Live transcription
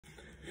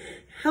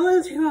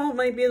Hello to all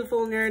my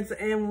beautiful nerds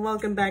and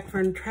welcome back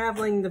from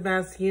Traveling the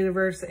Vast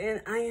Universe,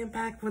 and I am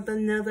back with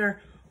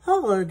another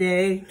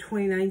holiday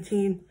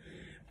 2019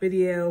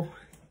 video.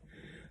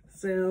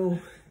 So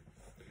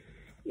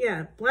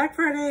yeah, Black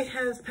Friday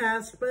has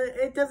passed, but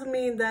it doesn't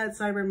mean that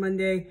Cyber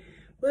Monday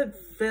would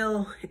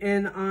fill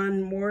in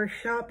on more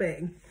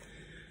shopping.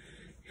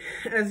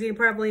 As you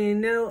probably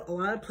know, a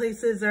lot of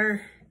places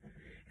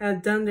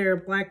have done their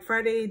Black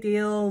Friday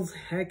deals.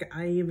 Heck,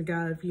 I even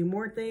got a few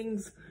more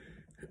things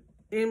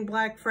in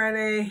Black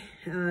Friday,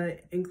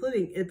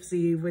 including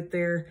Ipsy with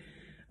their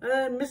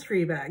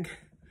mystery bag.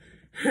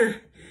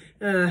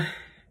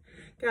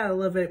 Gotta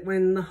love it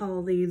when the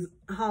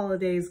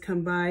holidays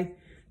come by.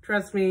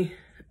 Trust me,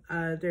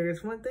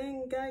 there's one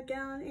thing gotta get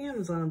on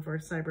Amazon for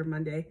Cyber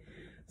Monday.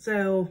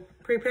 So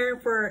prepare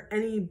for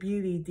any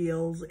beauty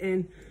deals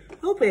and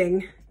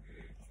hoping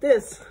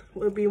this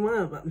will be one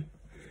of them.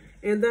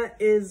 And that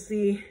is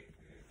the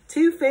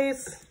Too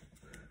Faced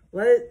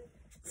Let It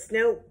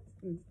Snow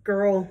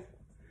Girl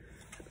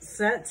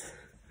set.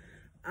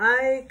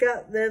 I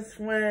got this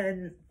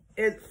when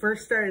it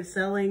first started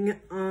selling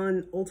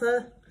on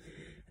Ulta,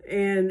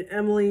 and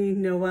Emily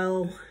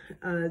Noel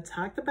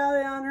talked about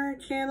it on her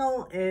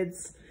channel.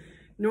 It's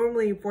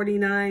normally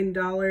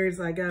 $49.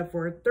 I got it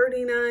for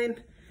 $39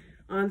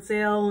 on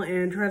sale,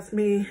 and trust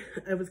me,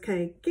 I was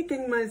kind of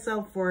kicking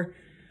myself for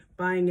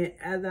buying it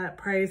at that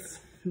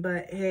price,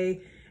 but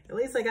hey, at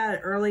least I got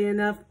it early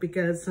enough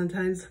because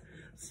sometimes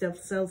stuff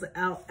sells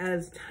out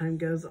as time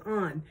goes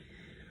on.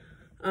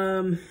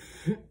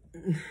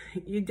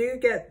 You do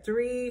get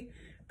 3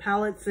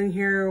 palettes in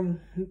here.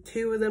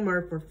 2 of them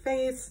are for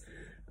face.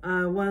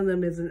 One of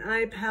them is an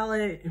eye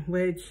palette,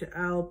 which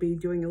I'll be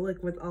doing a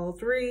look with all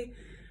 3.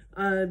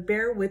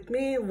 Bear with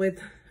me with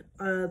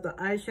the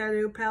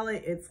eyeshadow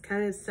palette. It's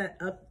kind of set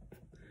up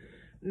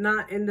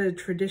not in the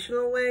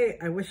traditional way.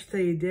 I wish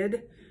they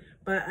did,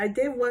 but I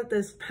did want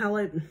this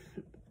palette,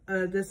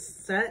 this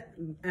set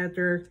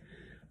after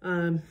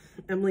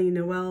Emily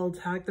Noel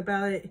talked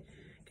about it,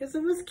 because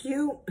it was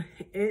cute.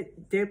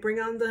 It did bring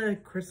on the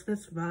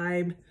Christmas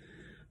vibe.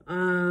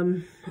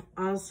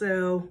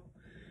 Also,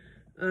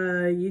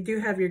 you do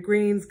have your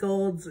greens,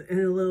 golds, and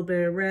a little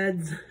bit of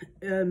reds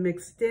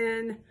mixed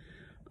in.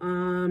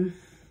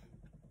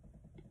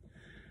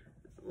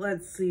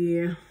 Let's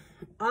see.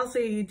 Also,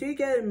 you do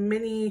get a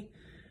mini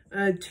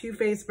Too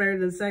Faced Better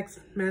Than Sex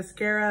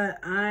mascara.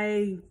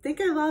 I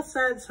think I lost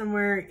that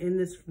somewhere in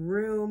this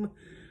room.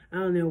 I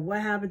don't know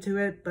what happened to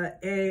it, but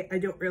I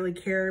don't really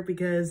care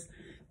because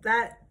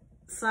that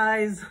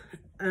size,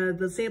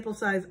 the sample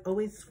size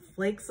always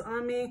flakes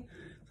on me.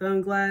 So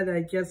I'm glad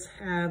I just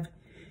have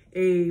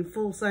a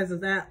full size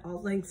of that,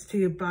 all thanks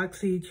to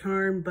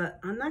BoxyCharm,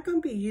 but I'm not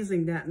going to be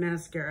using that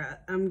mascara.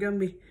 I'm going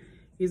to be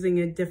using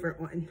a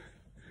different one.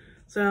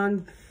 So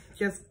I'm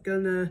just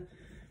gonna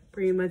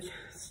pretty much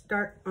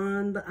start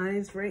on the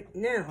eyes right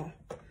now.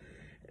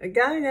 I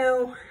gotta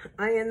know,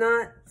 I am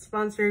not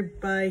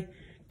sponsored by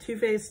Too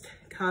Faced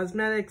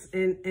Cosmetics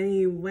in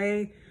any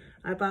way.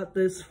 I bought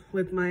this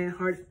with my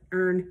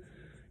hard-earned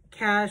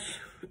cash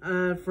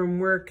from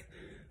work,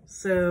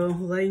 so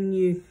letting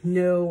you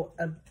know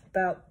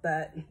about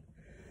that.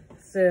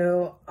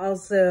 So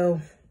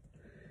also,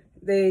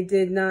 they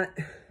did not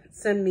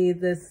send me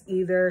this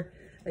either.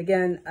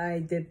 Again, I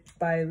did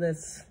buy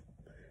this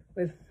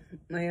with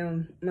my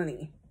own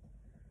money.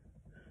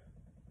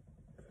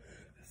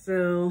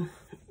 So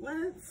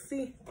let's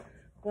see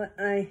what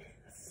I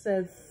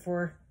said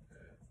for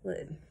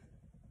lid.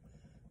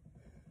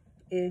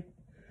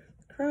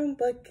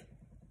 Chromebook.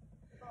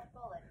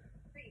 Bullet.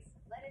 Crease.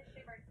 Leaded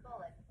shimmered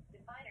bullet.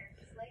 Definer.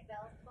 Slate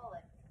bells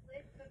bullet.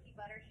 Lid cookie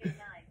butter shade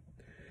 9.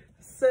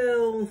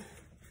 So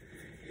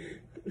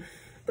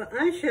the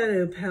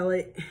eyeshadow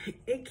palette,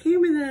 it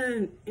came in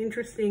an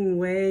interesting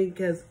way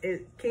because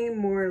it came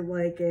more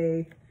like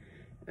a,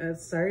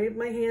 sorry if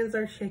my hands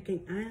are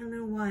shaking, I don't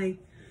know why,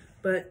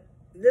 but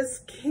this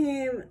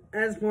came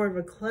as more of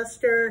a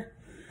cluster.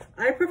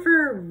 I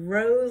prefer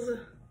rows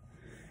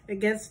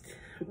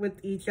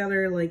with each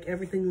other, like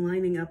everything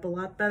lining up a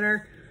lot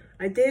better.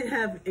 I did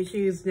have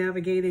issues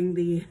navigating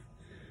the,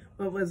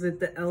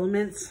 the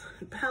Elements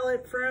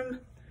palette from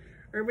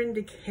Urban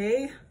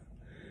Decay.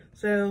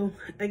 So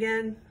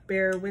again,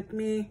 bear with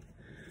me.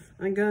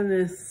 I'm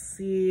gonna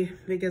see,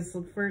 because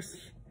the first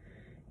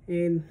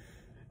shade,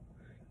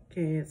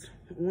 okay, it's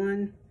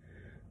 1,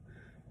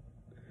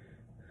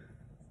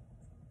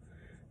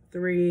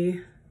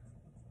 3,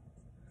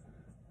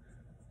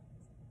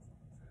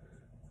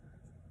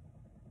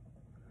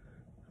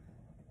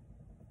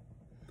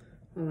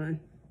 hold on.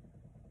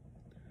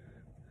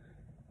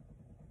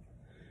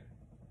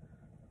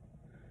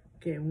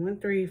 Okay, 1,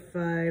 3,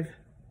 5.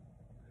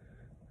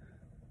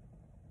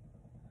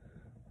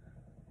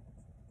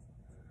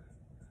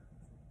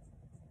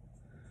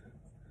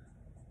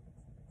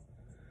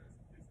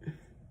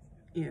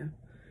 Yeah,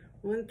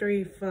 1,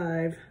 3,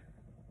 5,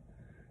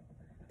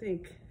 I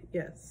think,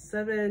 yeah,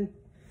 7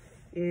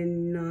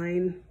 and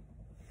 9,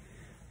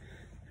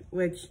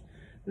 which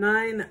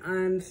 9,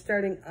 I'm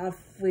starting off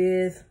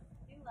with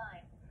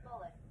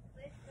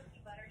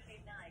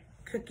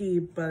Cookie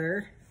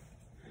Butter.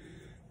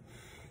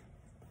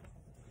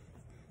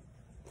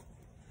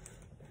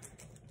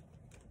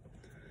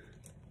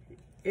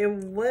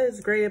 And what is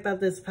great about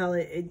this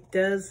palette, it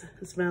does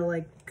smell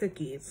like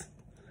cookies.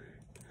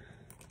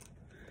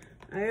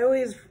 I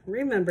always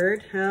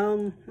remembered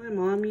how my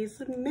mom used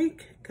to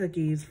make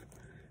cookies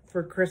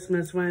for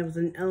Christmas when I was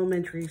in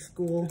elementary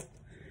school,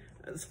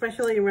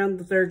 especially around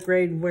the 3rd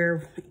grade,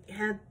 where we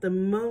had the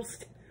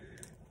most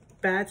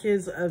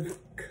batches of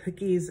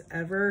cookies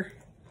ever.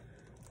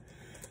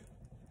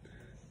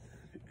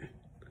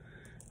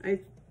 I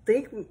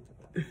think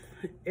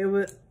it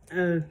was,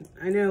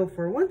 I know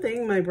for one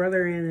thing, my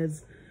brother and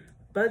his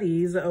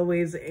buddies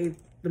always ate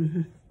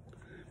the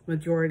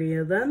majority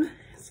of them,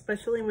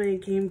 especially when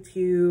it came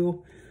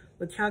to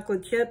the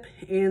chocolate chip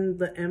and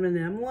the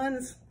M&M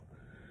ones.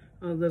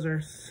 Oh, those are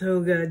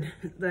so good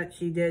that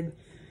she did.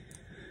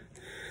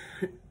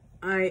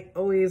 I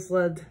always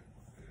loved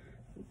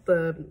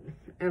the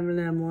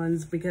M&M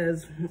ones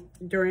because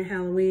during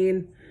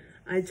Halloween,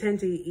 I tend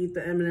to eat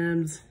the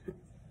M&Ms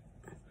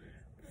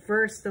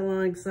first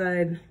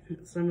alongside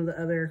some of the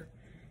other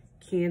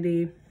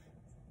candy.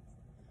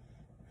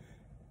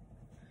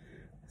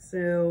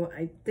 So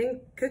I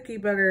think Cookie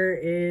Butter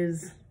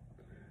is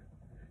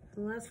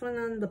the last one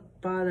on the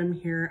bottom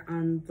here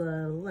on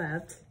the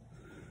left.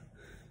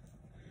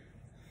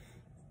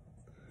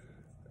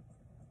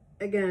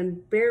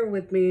 Again, bear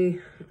with me.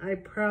 I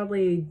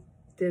probably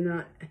did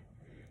not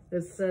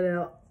just set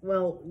out.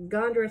 Well,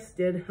 Gondrus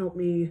did help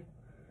me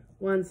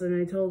once,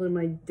 and I told him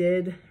I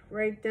did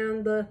write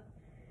down the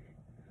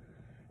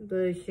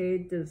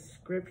shade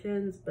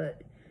descriptions,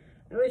 but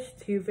I wish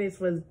Too Faced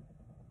was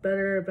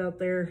better about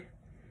their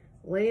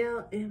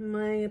layout, in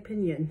my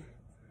opinion,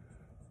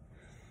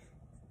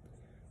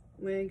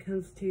 when it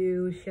comes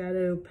to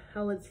shadow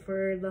palettes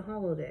for the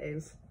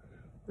holidays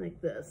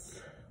like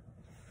this.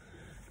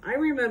 I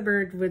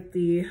remembered with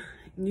the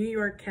New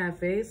York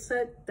Cafe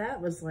set,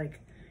 that was like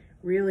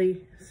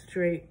really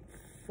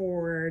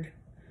straightforward.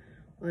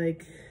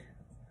 Like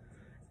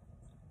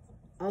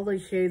all the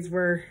shades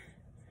were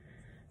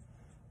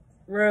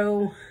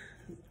row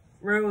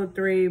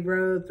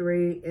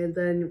 3, and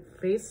then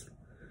face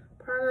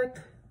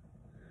product.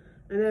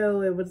 I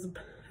know it was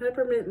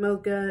Peppermint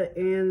Mocha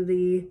and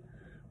the,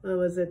 what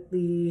was it?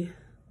 The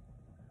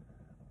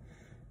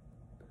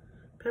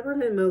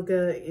Peppermint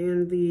Mocha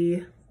and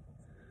the,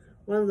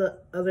 one of the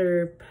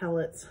other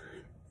palettes.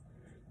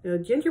 You know,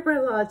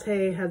 Gingerbread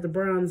Latte had the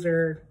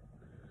bronzer,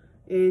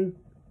 and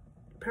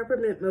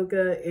Peppermint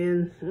Mocha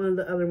and one of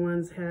the other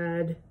ones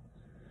had,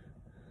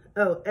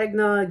 oh,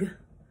 Eggnog.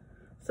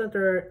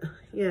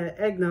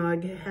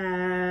 Eggnog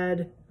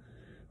had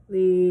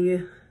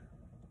the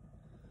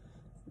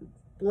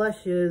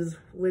blushes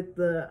with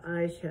the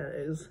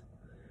eyeshadows.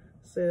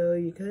 So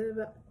you could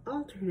have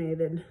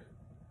alternated.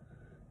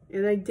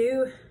 And I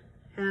do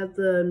have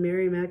the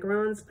Mary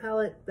Macarons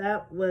palette.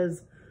 That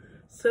was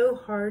so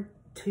hard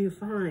to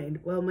find.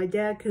 Well, my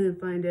dad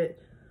couldn't find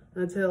it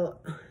until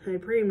I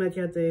pretty much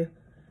had to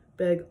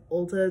beg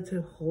Ulta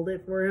to hold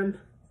it for him.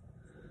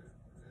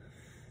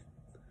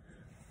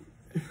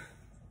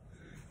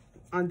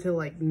 Until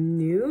like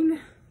noon?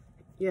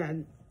 Yeah,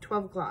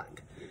 12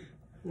 o'clock.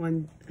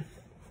 When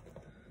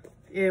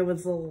it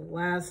was the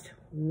last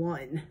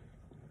one.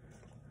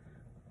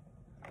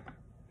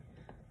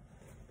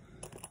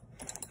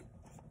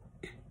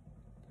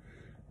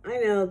 I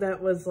know that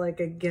was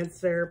like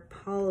against their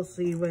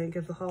policy when it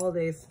comes to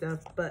holiday stuff,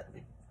 but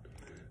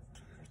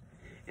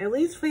at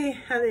least we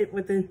had it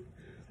within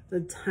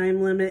the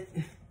time limit.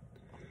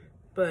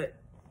 But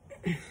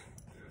I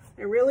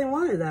really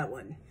wanted that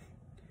one.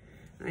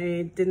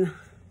 I didn't.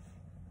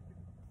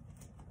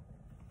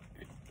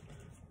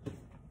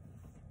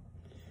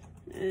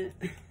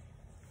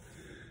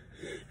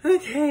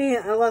 Okay,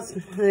 I lost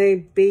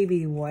my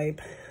baby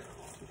wipe.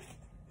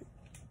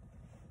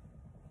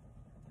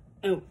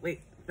 Oh,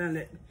 wait, found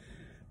it.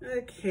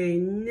 Okay,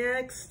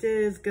 next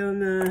is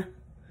gonna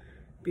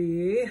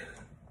be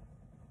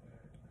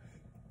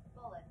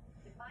Bullet.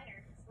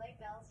 Definer. Sleigh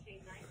Bells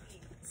shade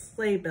 19.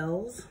 Sleigh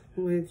Bells,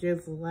 which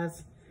is the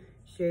last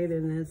shade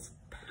in this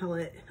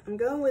palette. I'm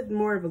going with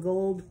more of a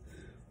gold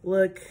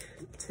look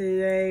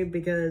today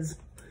because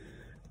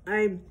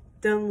I've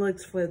done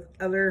looks with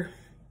other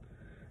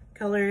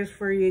colors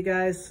for you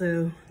guys,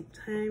 so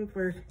time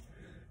for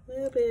a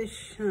little bit of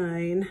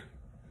shine.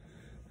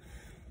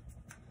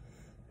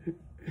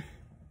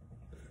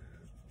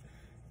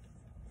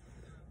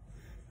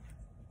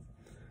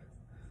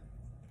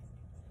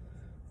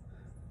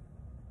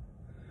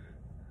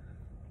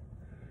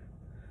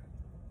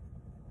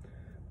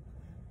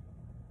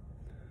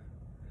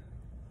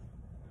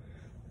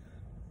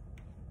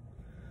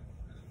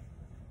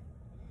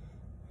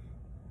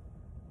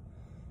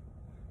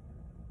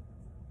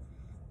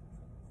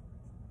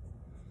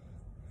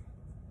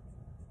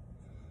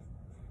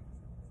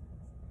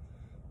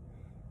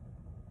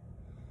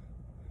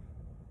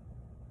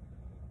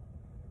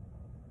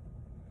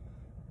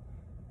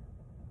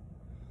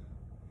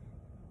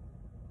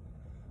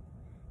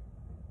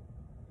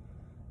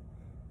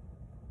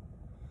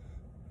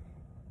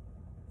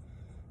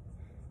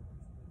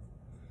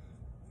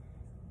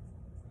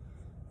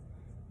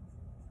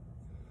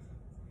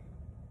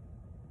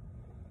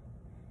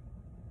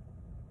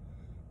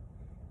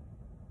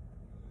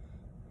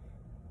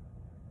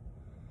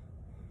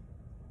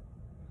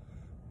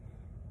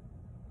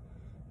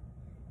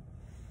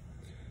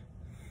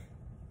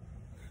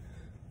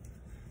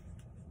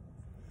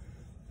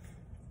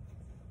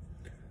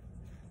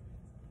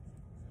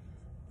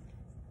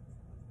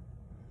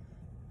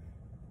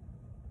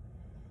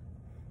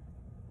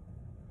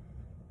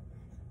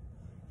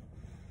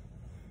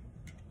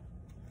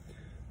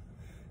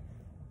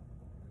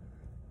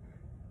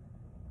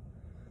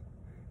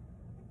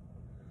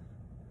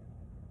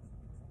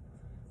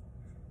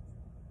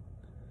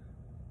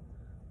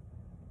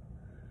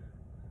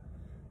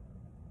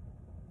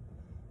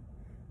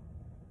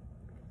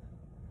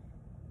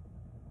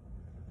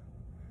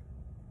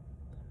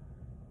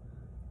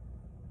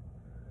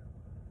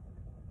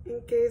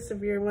 in case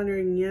if you're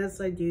wondering,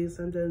 yes, I do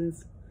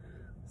sometimes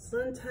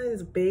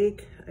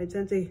bake. I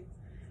tend to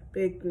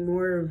bake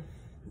more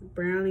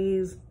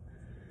brownies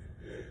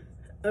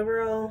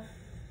overall.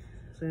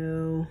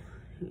 So,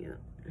 yeah.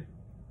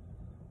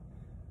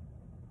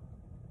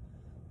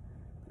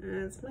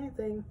 That's my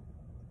thing.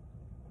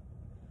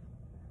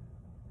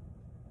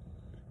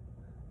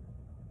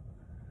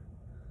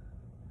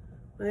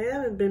 I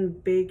haven't been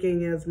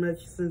baking as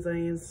much since I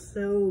am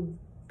so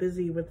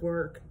busy with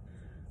work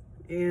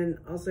and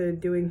also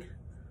doing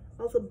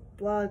all the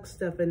blog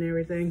stuff and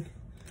everything.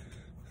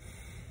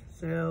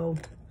 So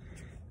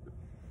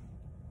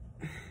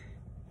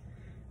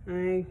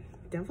I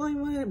definitely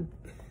want to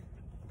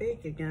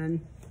bake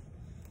again.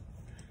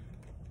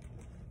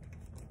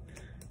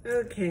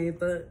 Okay,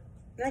 the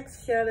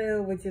next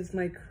shadow, which is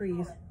my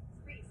crease,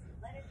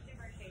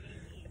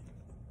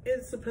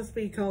 it's supposed to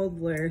be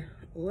called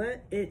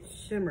Let It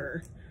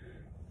Shimmer.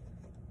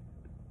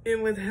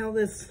 And with how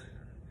this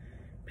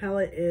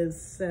palette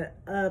is set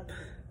up,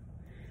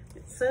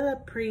 it's set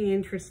up pretty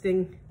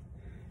interesting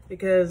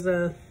because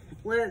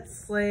Let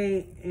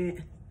Slay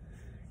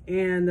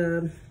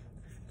and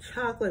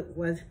Chocolate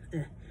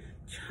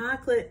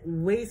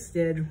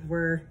Wasted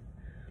were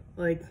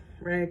like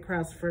right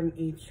across from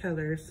each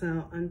other.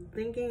 So I'm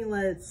thinking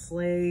Let It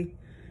Slay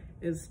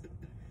is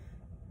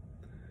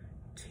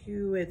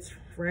to its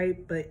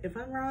right, but if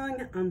I'm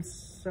wrong, I'm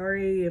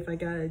sorry if I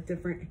got a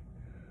different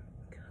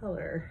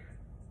color.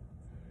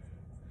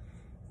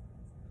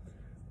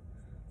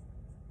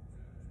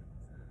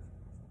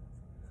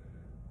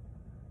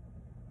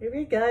 If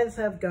you guys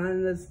have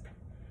gotten this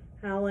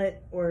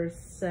palette or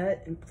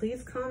set, and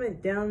please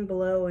comment down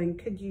below, and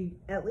could you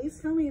at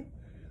least tell me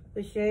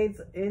the shades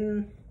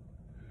in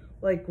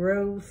like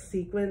row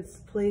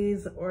sequence,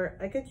 please? Or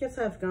I could just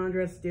have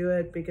Gondress do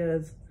it,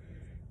 because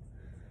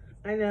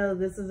I know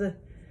this is a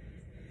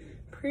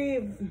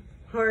pretty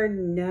hard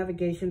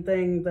navigation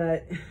thing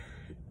that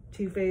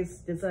Too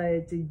Faced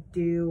decided to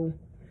do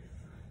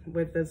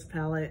with this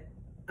palette.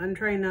 I'm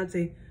trying not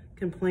to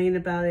complain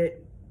about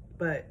it,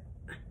 but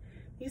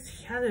these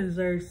shadows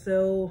are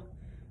so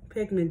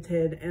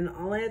pigmented, and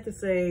all I have to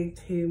say,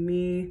 to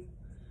me,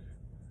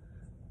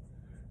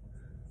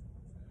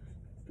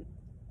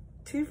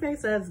 Too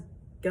Faced has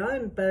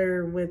gotten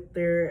better with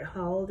their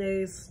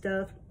holiday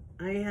stuff.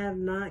 I have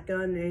not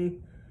gotten a,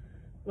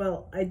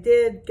 well, I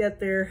did get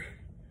their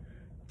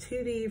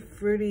Tutti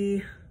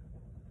Frutti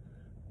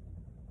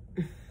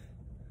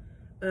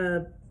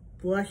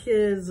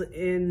blushes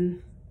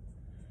in,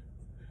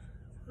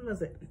 what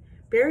was it?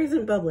 Berries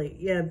and Bubbly.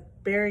 Yeah,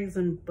 Berries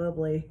and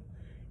Bubbly.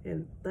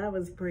 And that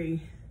was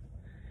pretty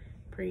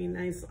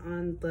nice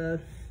on the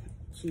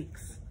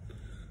cheeks.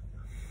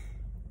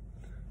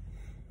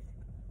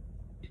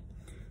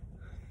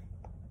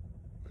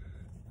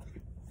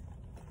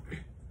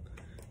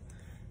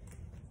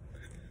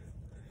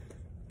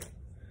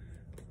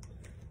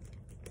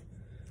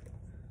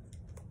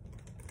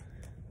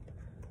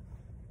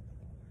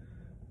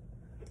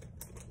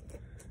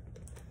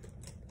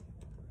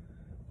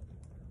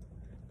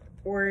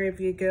 Or if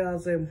you could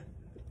also,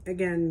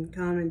 again,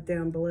 comment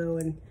down below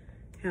and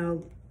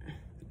how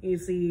you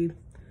see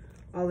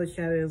all the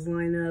shadows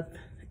line up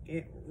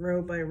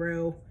row by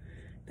row.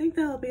 I think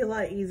that'll be a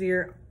lot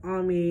easier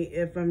on me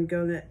if I'm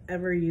going to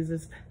ever use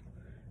this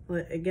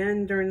palette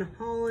again during the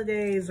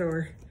holidays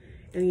or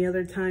any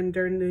other time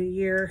during the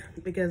year,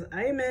 because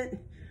I admit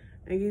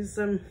I use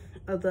some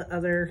of the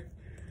other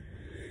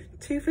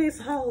Too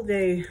Faced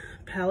holiday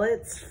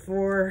palettes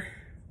for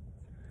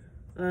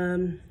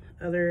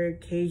other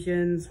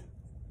occasions,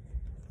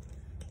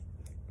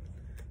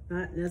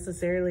 not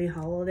necessarily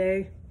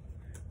holiday,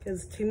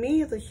 because to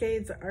me the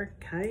shades are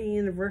kind of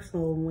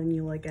universal when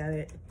you look at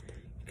it.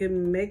 You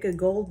can make a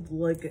gold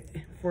look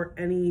for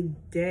any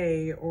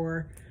day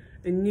or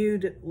a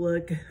nude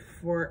look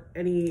for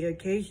any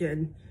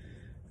occasion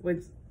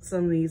with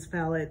some of these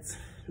palettes.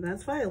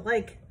 That's what I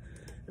like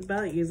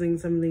about using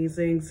some of these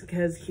things,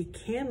 because you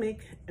can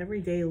make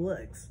everyday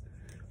looks.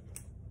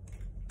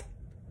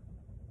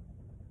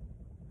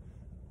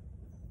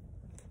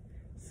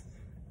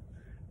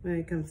 When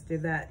it comes to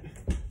that.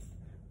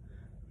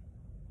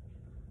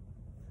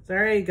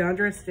 Sorry,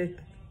 Gondress.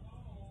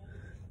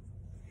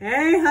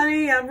 Hey,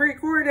 honey, I'm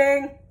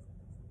recording.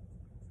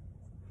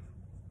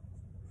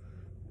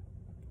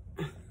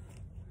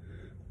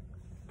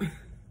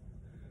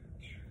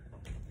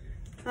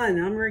 Hon,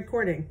 I'm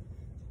recording.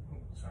 Oh,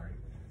 sorry.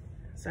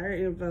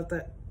 Sorry about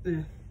that.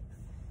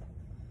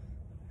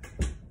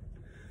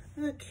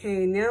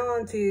 Okay, now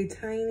on to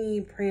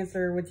Tiny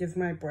Prancer, which is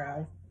my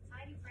brow.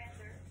 Tiny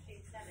Prancer,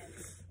 shade 7.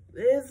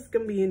 This is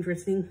gonna be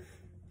interesting.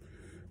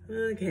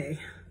 Okay.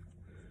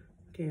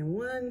 Okay,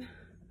 1,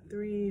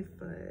 3,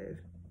 5,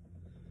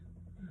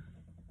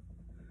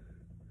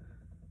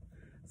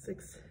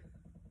 6,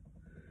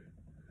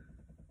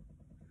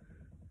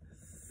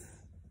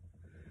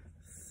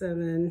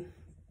 7.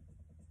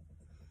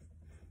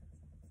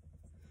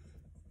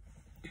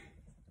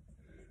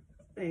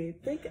 I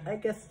think I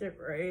guessed it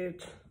right.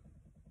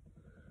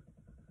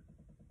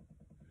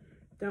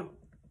 Don't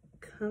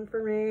come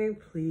for me,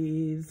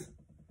 please.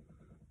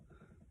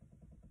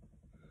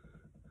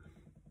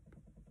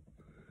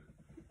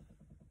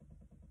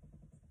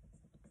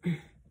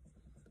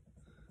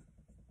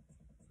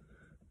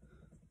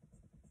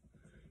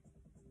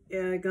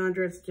 Yeah,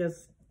 Gondrus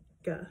just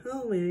got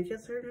home and I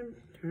just heard him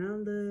turn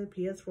on the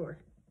PS4.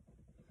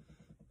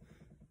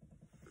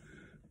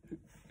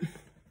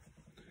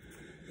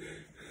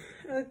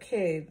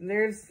 Okay,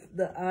 there's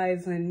the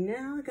eyes, and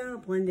now I'm gonna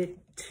blend it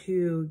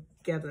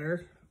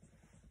together.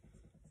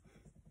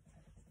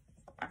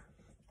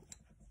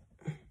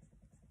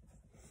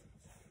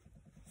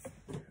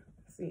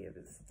 Let's see if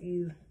it's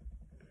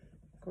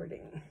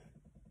recording.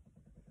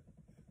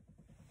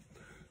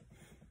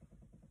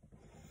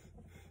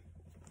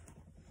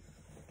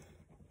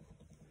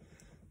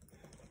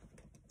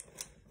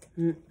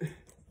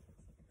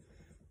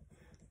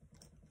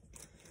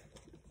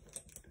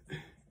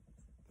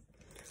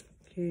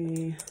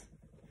 Okay,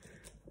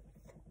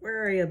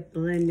 where are you,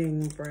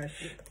 blending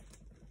brush?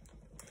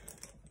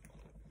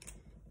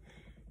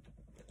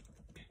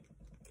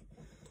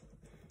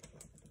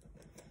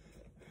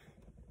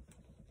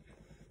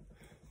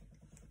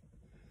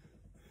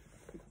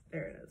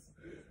 There it is.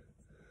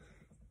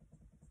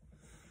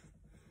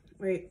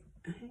 Wait,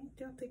 I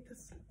don't think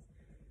this,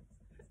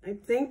 I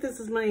think this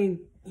is my,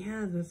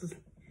 yeah, this is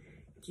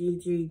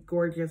GG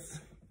Gorgeous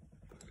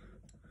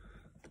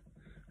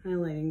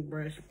highlighting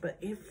brush, but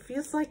it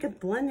feels like a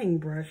blending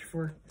brush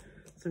for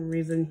some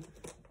reason.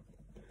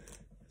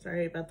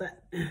 Sorry about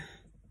that.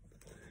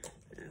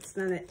 That's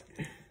not it.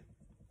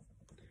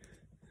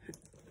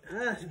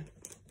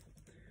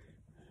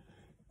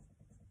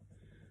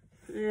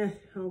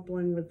 I'll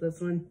blend with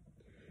this one.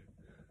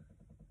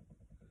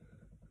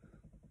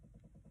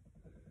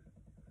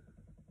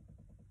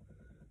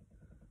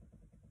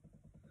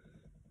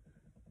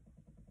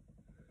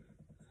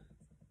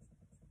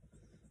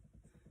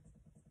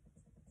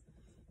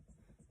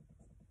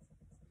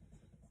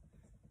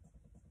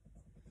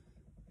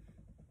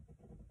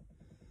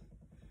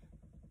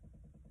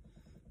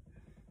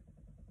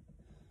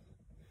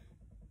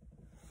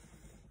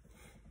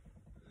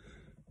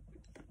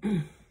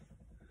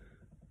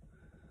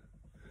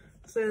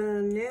 So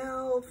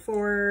now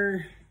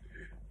for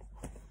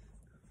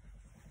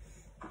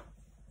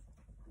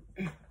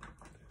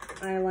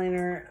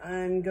eyeliner,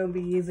 I'm going to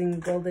be using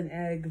Golden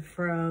Egg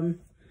from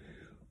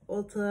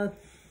Ulta.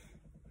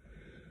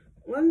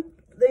 One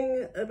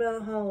thing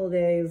about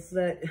holidays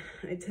that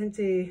I tend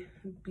to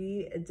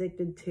be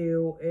addicted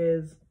to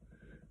is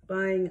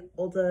buying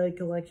Ulta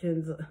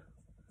Collections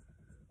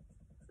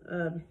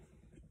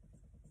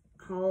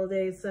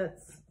holiday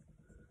sets.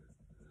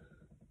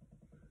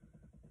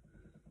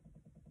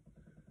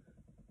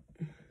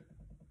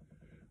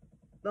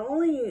 The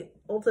only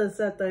Ulta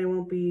set that I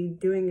won't be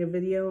doing a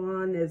video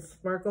on is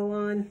Sparkle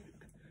On,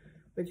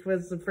 which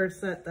was the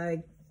first set that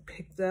I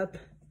picked up.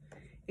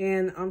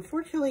 And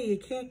unfortunately, you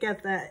can't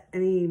get that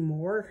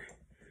anymore.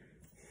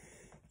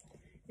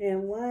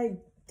 And what I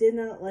did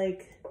not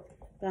like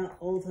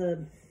about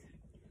Ulta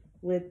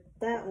with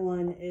that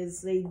one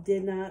is they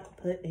did not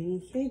put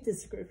any shade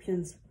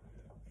descriptions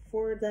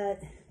for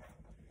that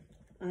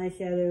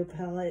eyeshadow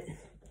palette.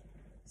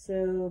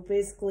 So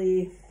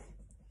basically,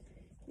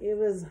 it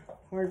was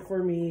hard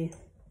for me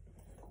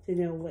to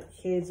know what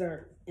shades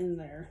are in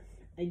there.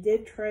 I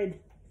did try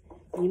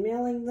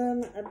emailing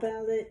them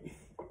about it,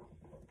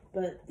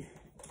 but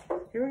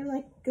they were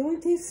like, go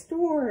to the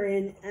store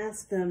and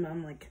ask them.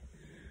 I'm like,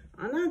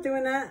 I'm not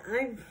doing that.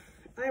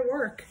 I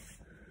work.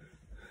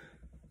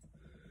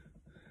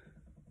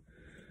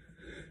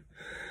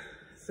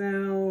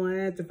 So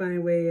I had to find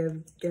a way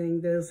of getting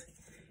those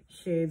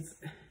shades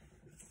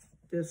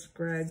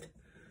described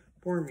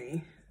for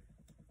me.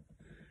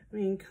 I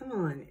mean, come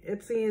on.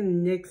 Ipsy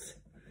and NYX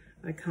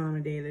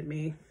accommodated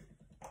me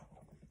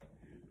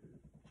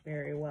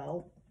very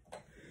well.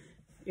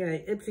 Yeah,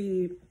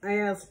 Ipsy, I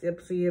asked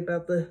Ipsy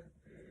about the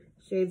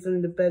shades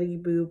in the Betty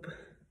Boop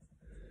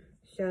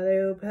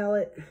shadow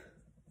palette,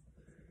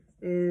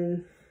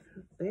 and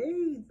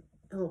they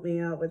helped me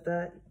out with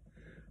that.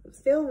 I'm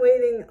still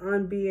waiting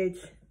on BH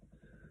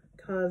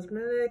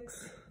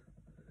Cosmetics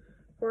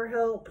for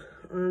help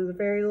on the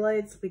Very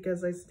Lights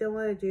because I still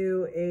want to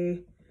do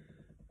a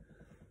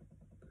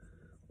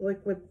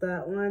look with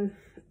that one.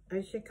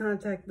 I should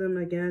contact them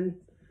again.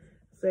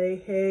 Say,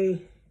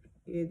 hey,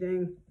 you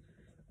didn't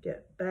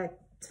get back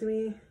to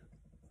me.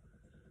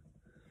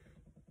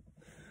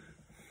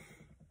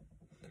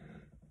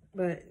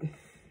 But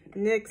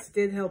NYX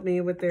did help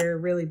me with their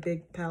really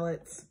big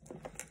palettes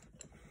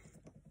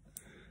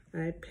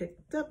I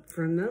picked up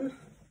from them.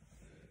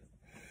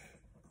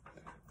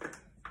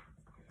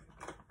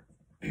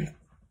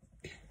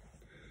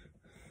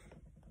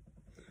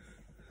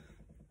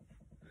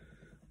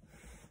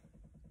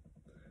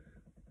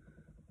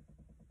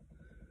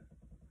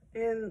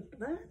 And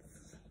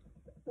that's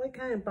what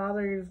kind of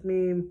bothers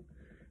me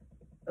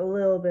a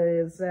little bit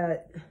is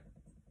that,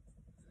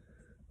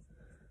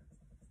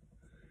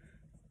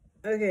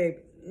 okay,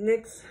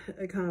 NYX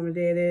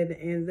accommodated,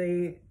 and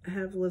they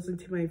have listened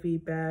to my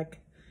feedback.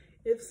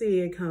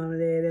 Ipsy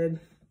accommodated.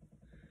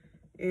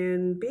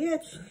 And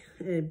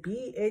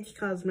BH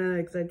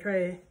Cosmetics, I tried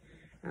to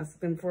ask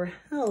them for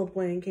help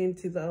when it came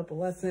to the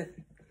opalescent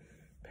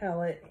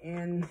palette,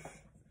 and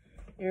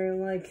they're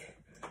like,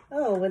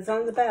 oh, it's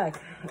on the back.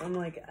 I'm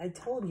like, I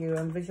told you,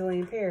 I'm visually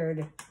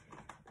impaired.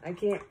 I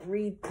can't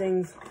read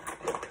things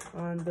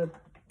on the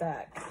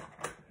back.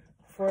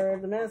 For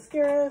the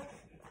mascara,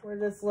 for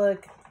this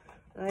look,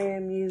 I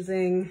am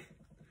using,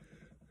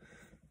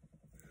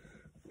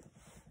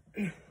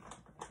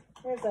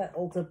 where's that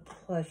Ulta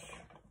Plush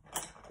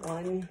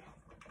one?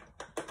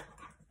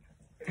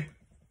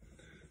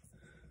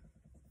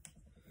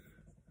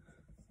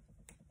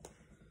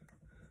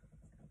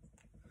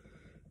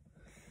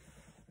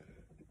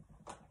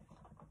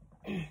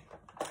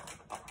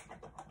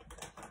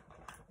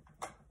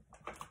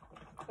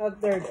 Oh,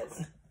 there it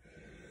is.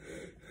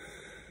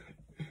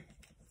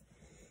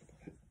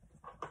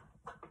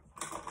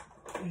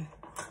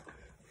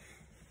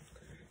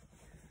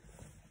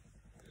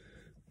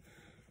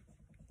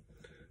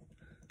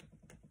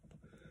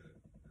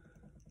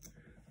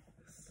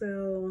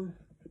 So,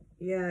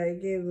 yeah, I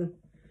gave,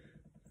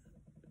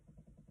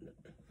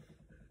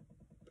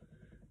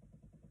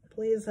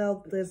 please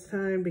help this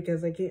time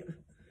because I can't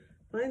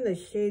find the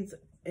shades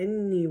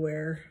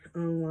anywhere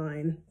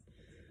online.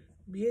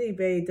 Beauty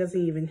Bay doesn't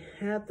even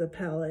have the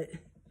palette.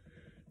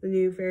 The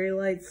new Fairy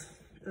Lights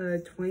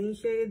 20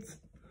 shades,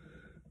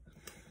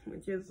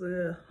 which is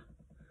a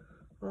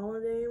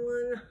holiday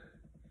one.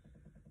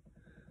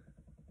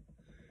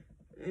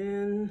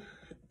 And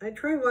I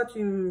tried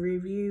watching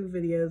review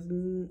videos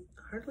and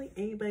hardly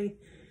anybody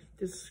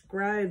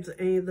describes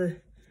any of the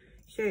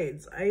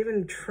shades. I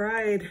even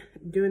tried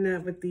doing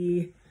that with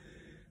the,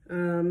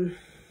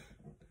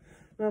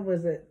 what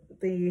was it?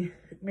 The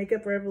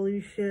Makeup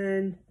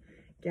Revolution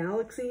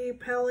Galaxy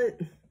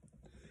palette.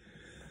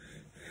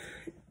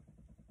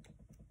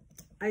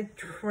 I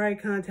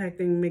tried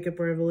contacting Makeup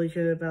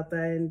Revolution about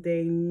that and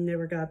they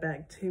never got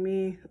back to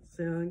me.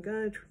 So I'm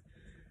gonna try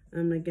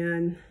them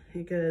again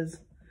because,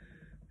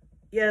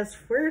 yes,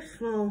 we're a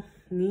small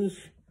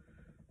niche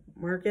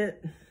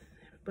market,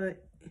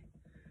 but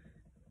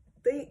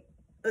they're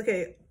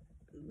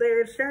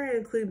starting to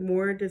include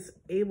more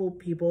disabled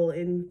people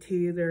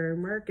into their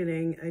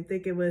marketing. I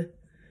think it was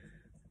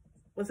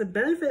a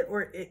Benefit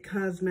or It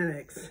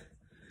Cosmetics.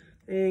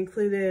 They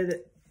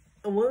included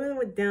a woman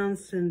with Down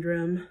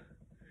syndrome.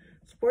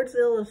 Sports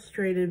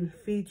Illustrated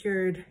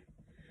featured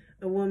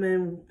a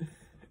woman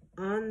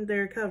on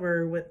their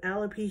cover with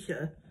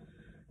alopecia,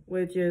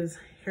 which is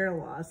hair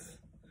loss.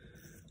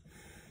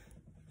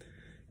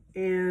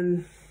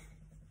 And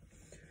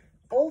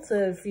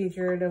Ulta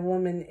featured a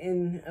woman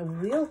in a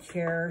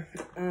wheelchair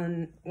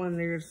on one of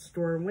their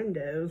store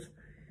windows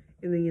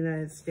in the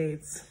United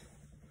States.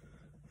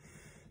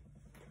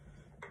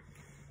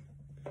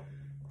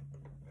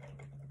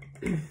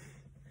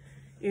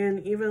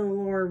 And even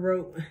Allure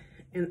wrote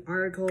an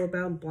article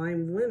about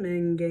blind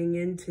women getting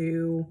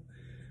into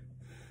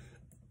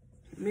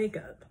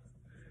makeup.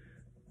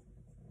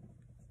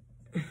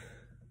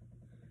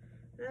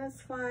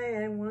 That's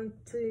why I want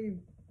to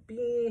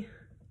be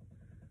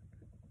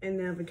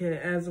an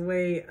advocate as a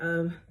way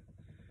of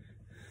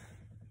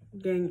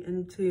getting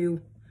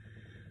into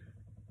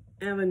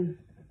having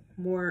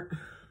more,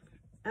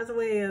 as a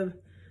way of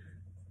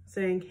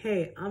saying,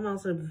 hey, I'm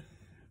also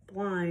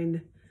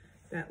blind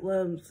that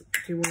loves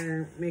to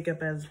wear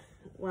makeup as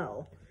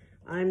well.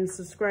 I'm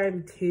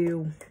subscribed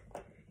to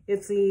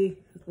Ipsy,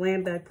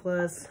 Glamback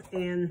Plus,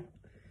 and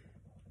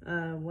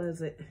what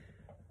is it?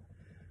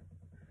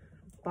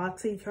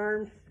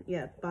 BoxyCharm?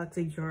 Yeah,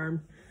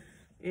 BoxyCharm.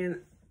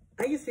 And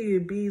I used to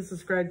be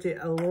subscribed to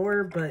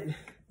Allure, but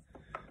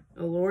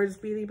Allure's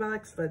beauty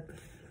box, but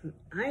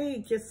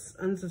I just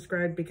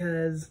unsubscribed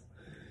because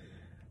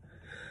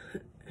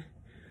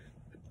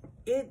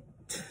it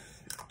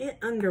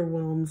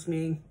underwhelms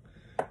me.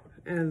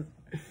 And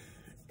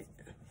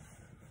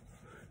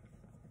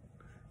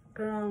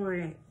put on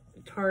my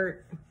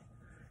Tarte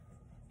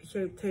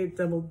Shape Tape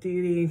Double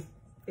Duty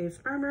face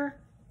armor.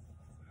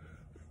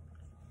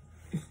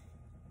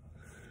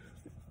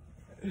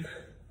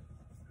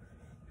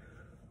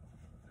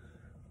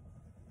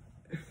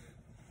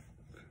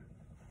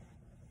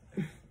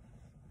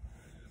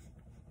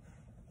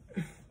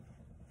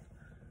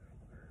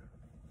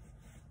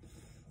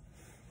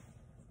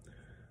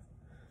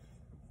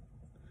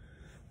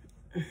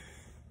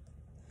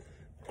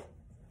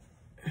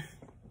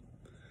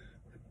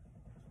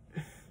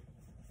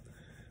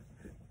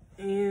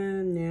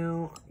 And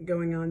now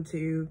going on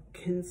to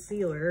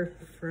concealer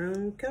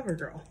from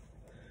CoverGirl.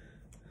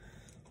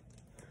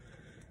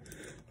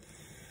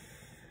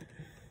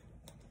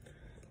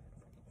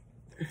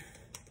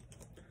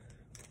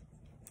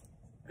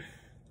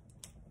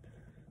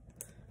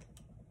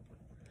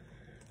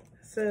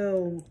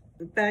 So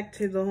back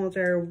to the whole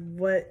entire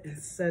what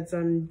sets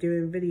I'm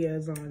doing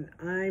videos on.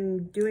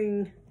 I'm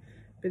doing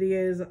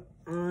videos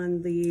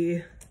on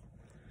the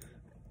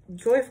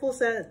Joyful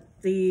set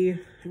the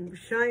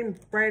Shine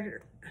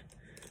Brighter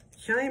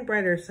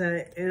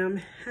set, and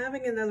I'm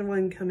having another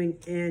one coming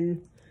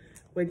in,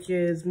 which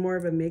is more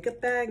of a makeup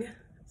bag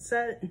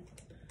set,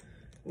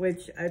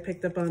 which I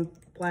picked up on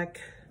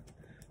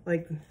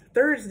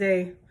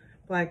Thursday,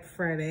 Black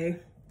Friday,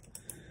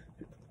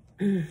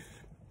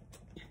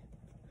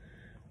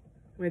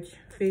 which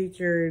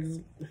features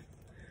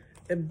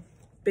a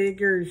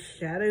bigger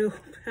shadow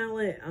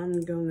palette.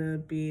 I'm gonna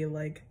be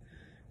like,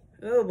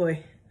 oh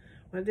boy,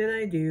 what did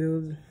I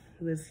do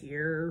this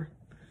year?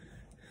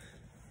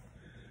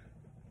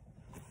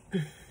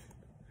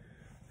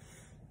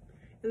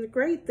 And the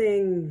great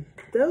thing,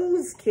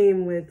 those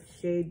came with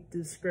shade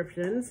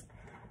descriptions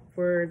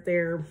for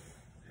their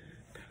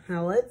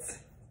palettes,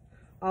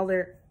 all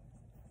their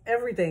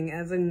everything,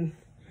 as in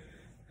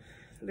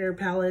their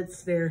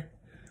palettes,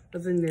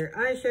 was in their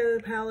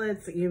eyeshadow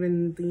palettes.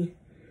 Even the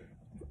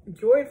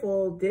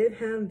Joyful did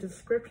have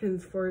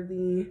descriptions for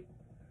the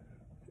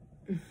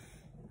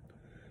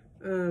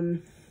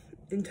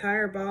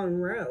entire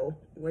bottom row,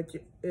 which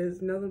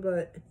is nothing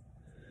but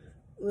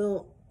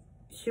little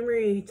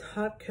shimmery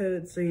top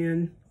coats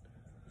and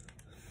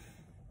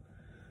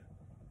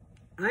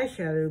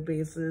eyeshadow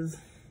bases.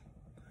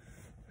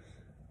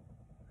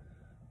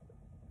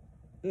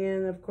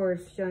 And of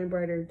course, Shine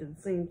Brighter did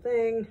the same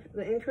thing.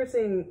 The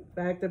interesting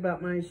fact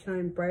about my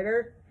Shine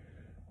Brighter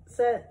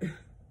set,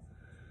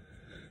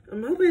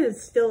 I'm hoping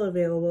it's still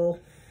available.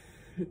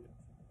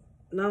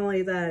 Not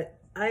only that,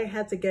 I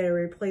had to get a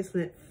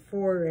replacement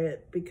for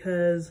it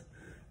because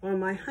one of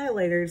my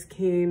highlighters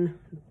came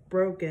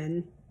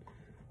broken.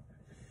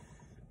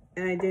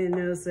 And I didn't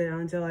notice it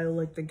until I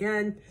looked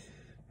again,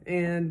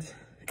 and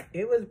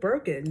it was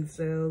broken.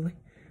 So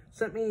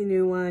sent me a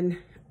new one.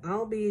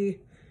 I'll be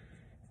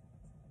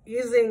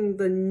using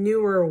the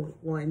newer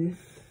one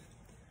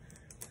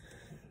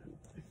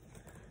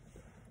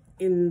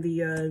in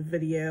the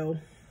video.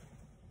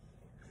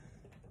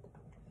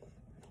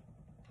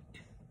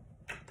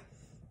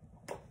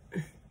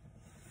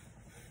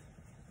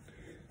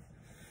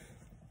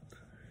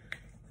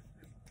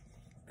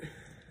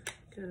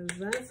 Because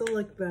that's a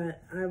look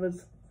that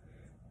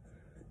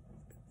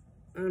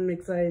I'm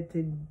excited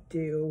to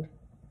do.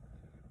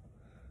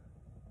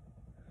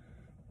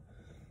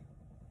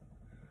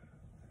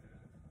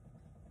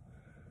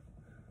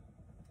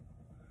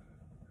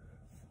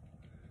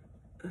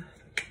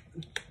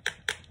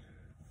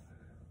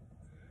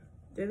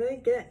 Did I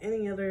get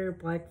any other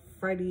Black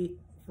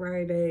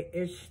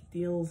Friday-ish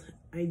deals?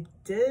 I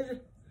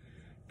did,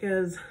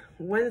 because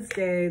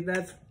Wednesday,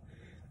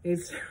 they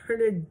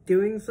started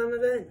doing some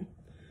of it.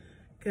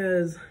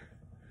 Because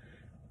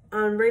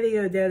on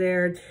Radio Dead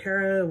Air,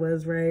 Tara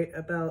was right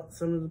about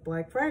some of the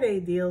Black Friday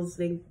deals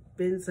they've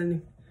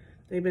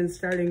been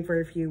starting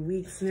for a few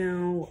weeks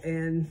now,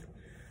 and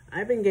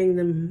I've been getting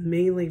them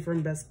mainly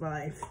from Best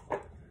Buy.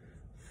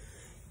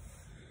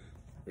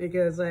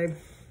 Because I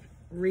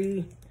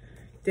redid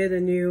a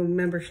new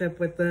membership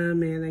with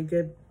them, and I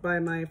did buy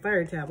my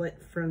Fire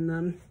tablet from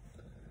them,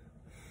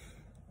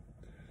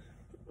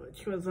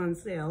 which was on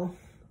sale.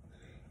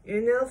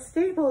 And now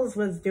Staples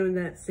was doing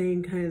that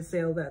same kind of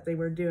sale that they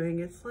were doing.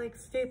 It's like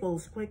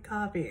Staples quit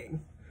copying.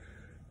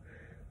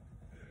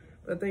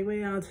 But they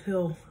wait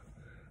until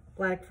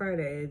Black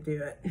Friday to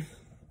do it.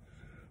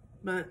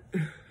 But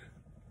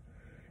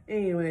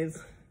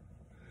anyways,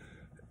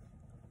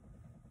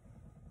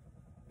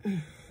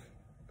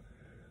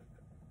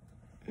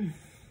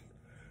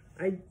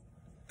 I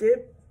did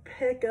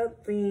pick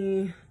up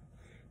they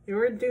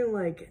were doing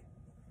like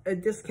a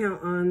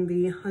discount on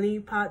the Honey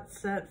Pot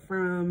set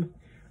from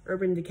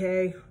Urban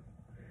Decay,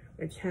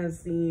 which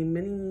has the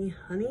Mini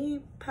Honey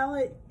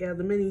palette. Yeah,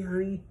 the Mini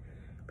Honey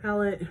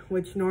palette,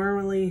 which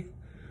normally,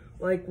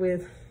 like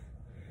with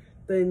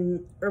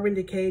the Urban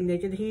Decay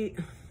Naked Heat,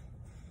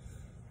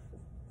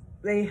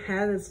 they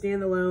had a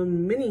standalone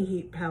Mini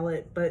Heat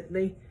palette, but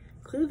they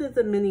included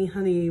the Mini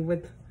Honey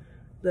with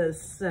the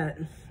set,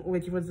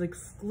 which was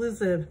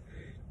exclusive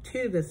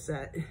to the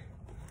set.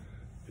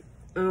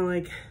 I'm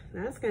like,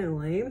 that's kind of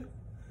lame.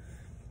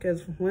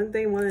 Because wouldn't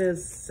they want to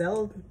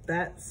sell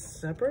that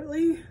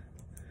separately?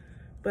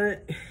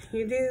 But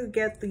you do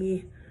get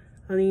the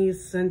honey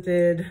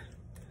scented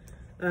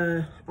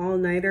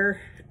all-nighter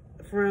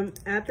from,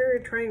 after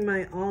trying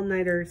my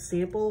all-nighter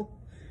sample.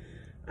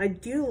 I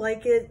do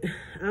like it.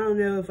 I don't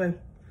know if I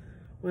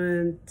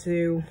want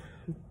to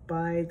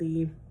buy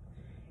the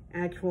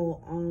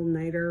actual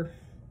all-nighter.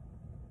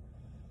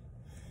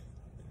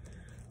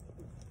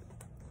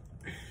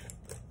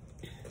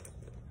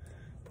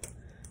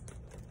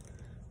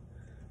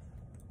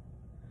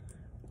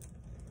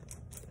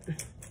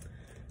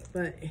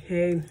 But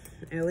hey,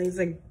 at least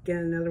I get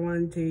another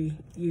one to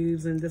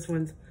use, and this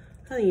one's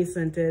honey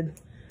scented.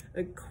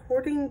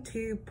 According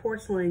to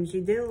Porcelain, she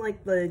didn't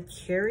like the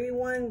cherry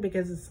one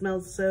because it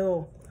smells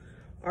so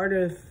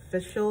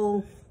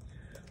artificial.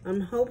 I'm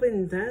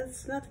hoping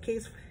that's not the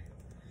case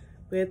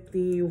with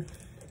the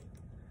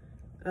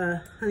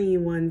honey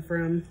one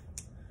from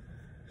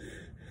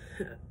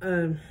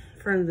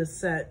the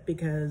set,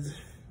 because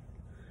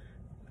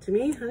To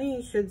me,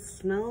 honey should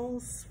smell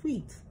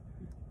sweet.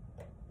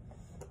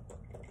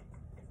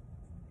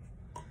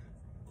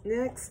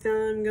 Next,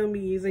 I'm going to be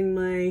using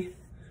my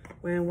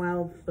Wet n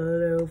Wild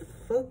Photo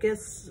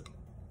Focus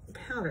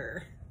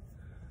powder.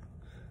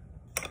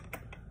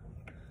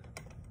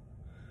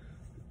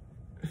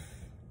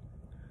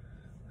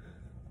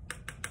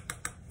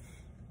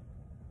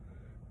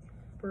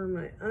 For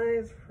my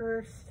eyes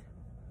first.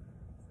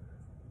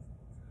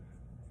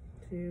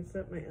 To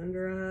set my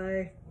under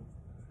eye.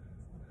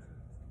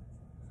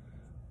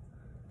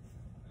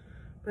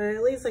 But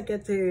at least I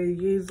get to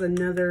use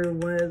another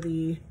one of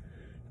the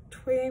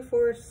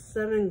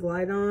 24/7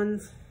 Glide-On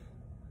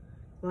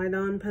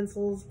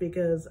pencils,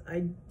 because I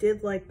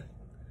did like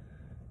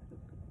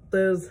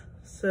those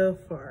so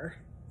far.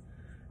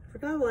 I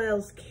forgot what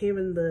else came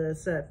in the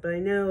set, but I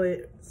know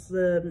it's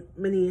the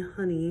Mini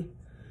Honey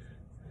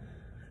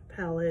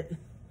palette,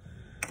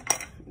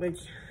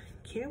 which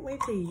can't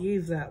wait to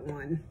use that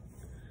one.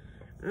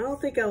 I don't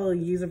think I will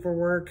use it for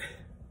work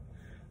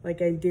like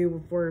I do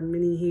before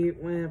Mini Heat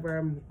whenever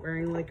I'm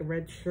wearing like a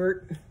red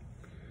shirt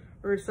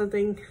or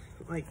something,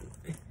 like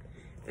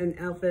an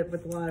outfit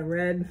with a lot of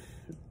red,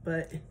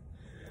 but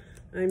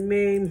I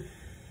may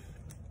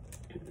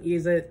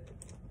use it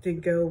to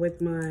go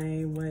with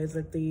my,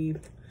 the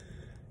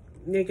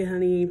Naked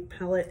Honey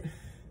palette.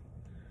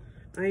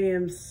 I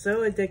am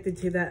so addicted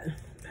to that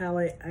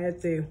palette. I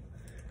had to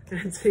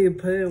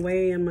put it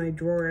away in my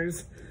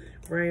drawers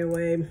right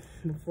away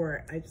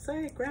before I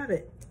decided to grab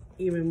it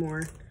even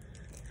more.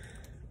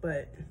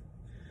 But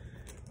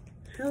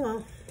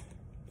hello,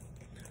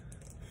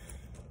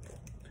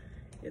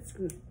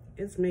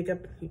 it's makeup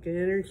you can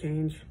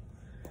interchange.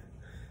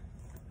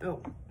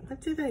 Oh, what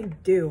did I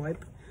do? I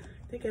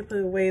think I put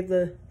away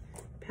the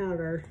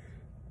powder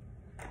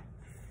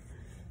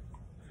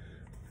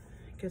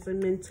because I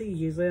meant to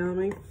use it on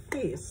my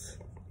face.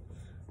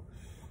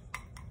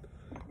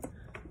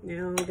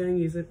 Now I'm gonna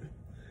use it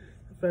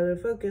for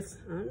the focus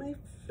on my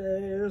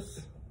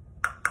face.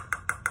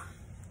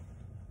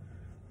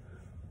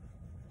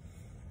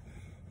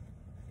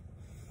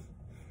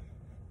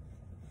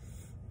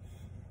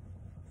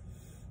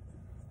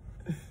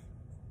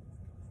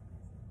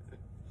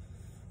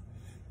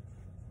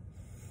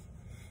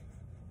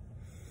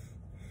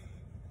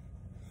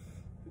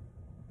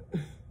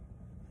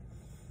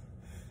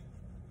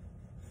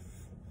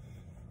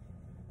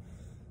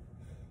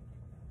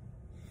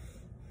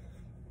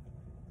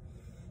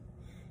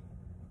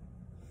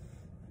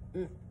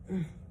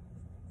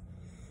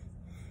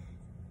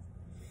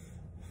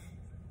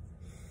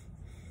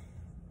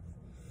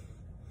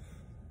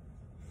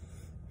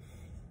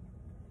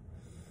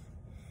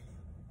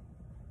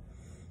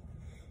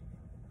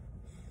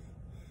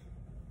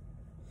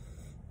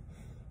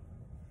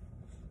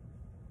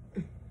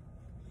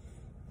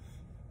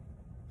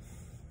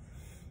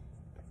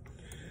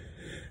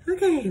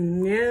 Okay,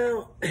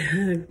 now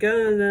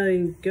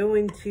gonna go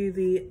into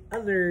the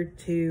other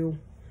two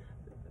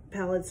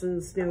palettes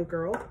in Snow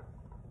Girl.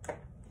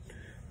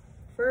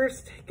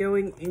 First,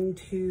 going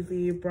into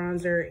the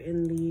bronzer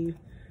in the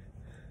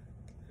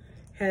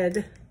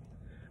head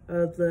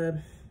of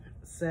the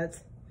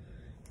set.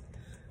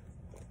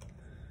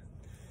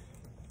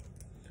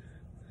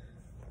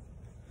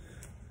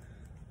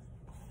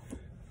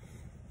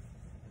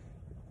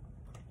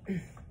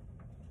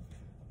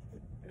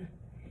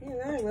 And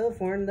I will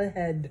form the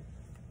head.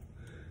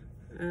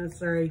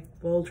 Sorry,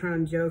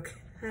 Voltron joke.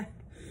 I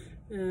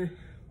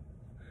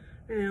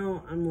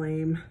know, I'm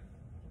lame.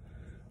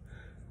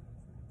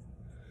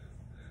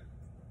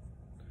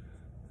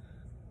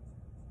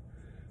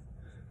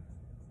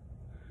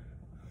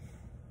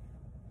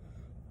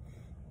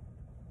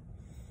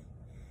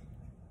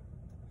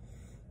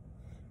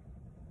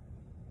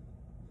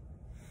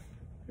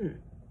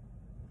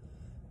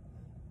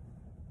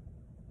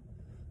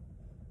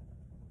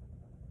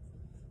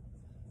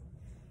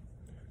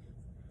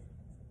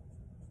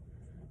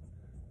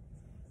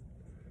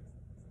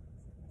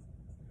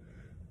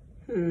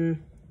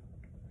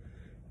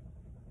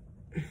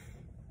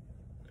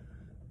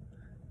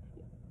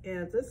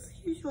 Yeah, this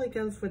usually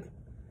comes with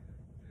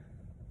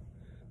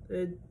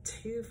the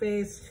Too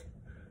Faced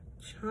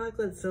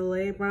Chocolate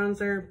Soleil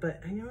bronzer,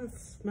 but I don't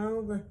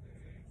smell the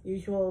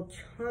usual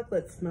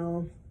chocolate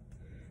smell.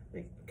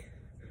 Like,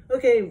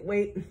 okay,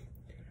 wait,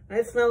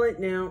 I smell it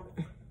now.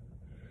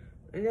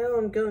 I know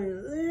I'm going a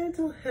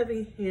little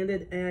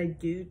heavy-handed, and I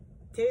do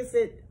taste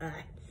it.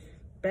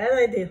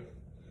 Bad idea,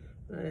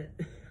 but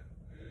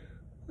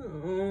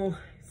oh,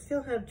 I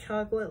still have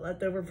chocolate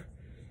left over for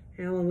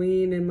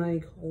Halloween in my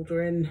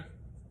cauldron.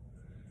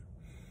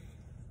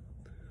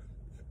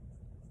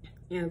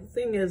 Yeah, the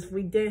thing is,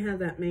 we didn't have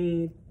that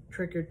many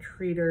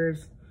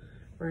trick-or-treaters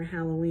for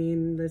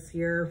Halloween this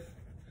year.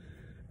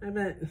 I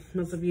bet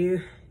most of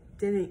you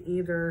didn't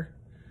either.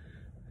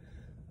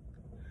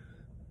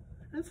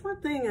 That's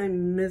one thing I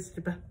missed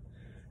about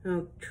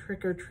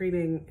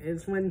trick-or-treating,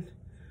 is when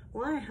a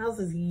lot of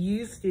houses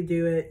used to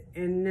do it,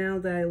 and now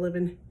that I live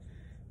in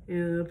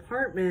an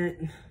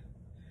apartment,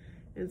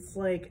 it's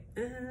like,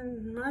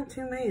 not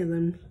too many of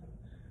them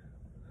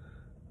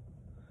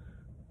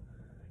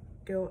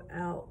go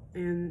out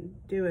and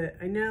do it.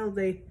 I know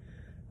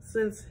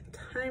since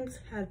times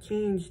have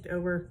changed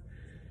over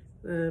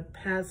the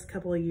past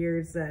couple of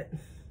years, that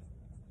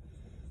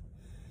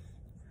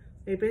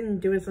they've been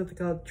doing something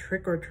called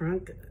Trick or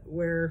Trunk,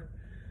 where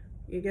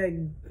you get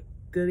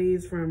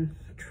goodies from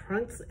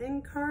trunks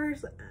in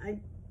cars.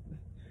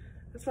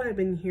 That's what I've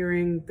been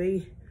hearing.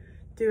 They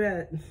do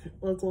at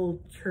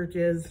local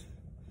churches.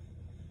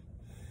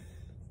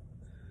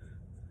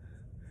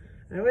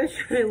 I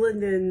wish I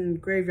lived in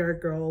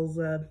Graveyard Girl's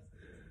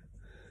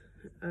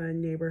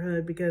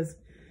neighborhood, because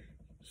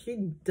she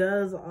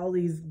does all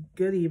these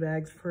goodie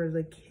bags for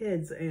the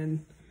kids,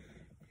 and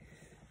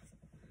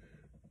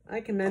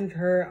I commend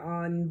her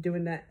on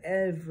doing that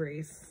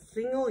every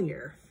single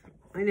year.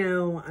 I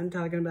know I'm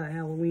talking about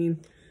Halloween,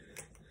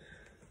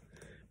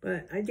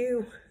 but I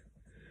do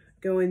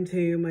go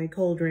into my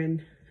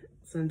cauldron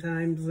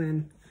sometimes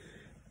and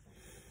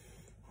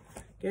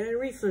get a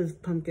Reese's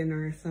pumpkin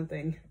or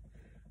something.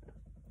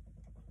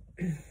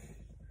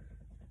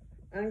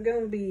 I'm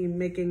going to be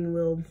making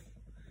little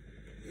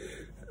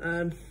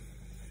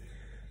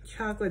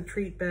chocolate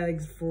treat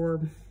bags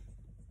for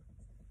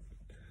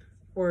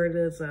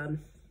this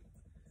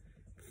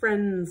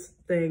friends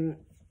thing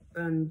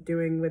I'm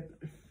doing with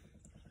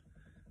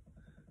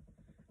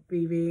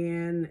Vivi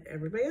and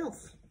everybody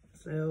else.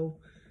 So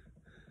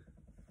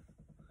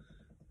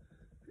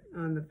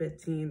on the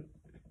 15th.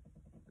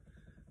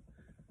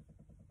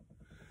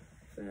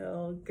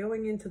 So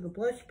going into the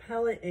blush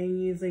palette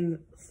and using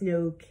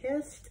Snow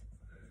Kissed.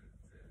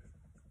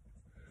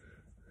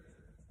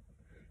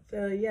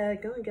 So yeah,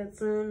 gonna get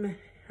some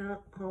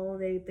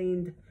holiday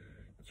themed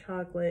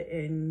chocolate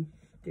and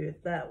do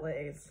it that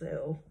way.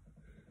 So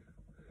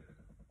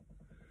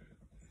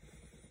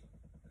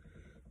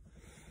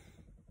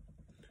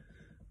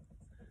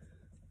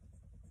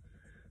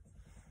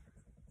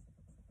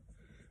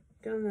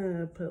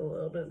gonna put a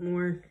little bit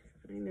more.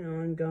 I know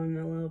I'm going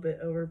a little bit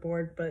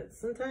overboard, but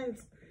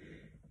sometimes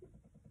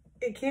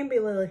it can be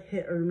a little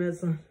hit or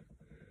miss on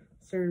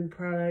certain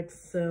products,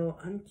 so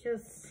I'm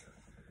just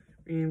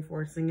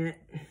reinforcing it.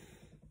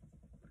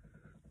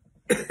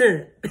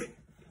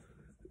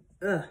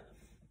 Ugh.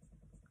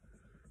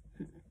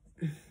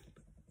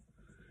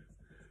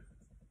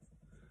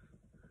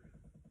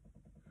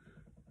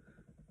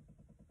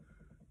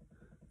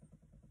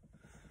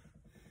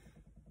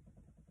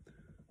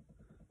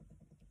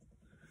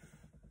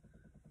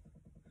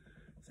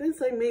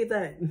 Since I made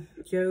that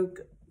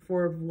joke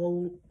for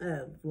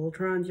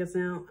Voltron just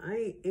now,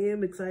 I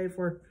am excited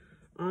for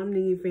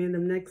Omni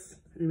Fandom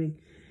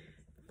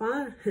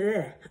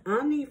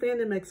Omni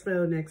Fandom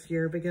Expo next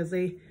year, because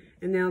they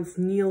announced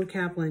Neil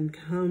Kaplan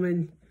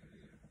coming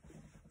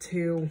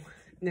to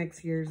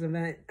next year's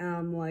event.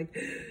 I'm like,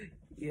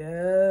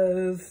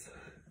 yes.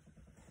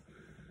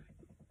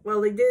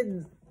 Well, they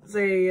did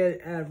say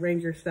at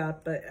Ranger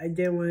Stop, but I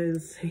didn't want to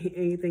say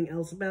anything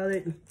else about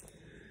it.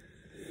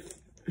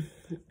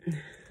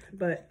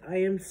 But I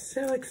am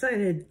so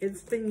excited.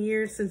 It's been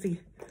years since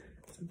he's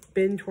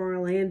been to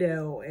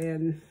Orlando,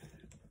 and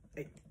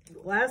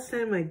last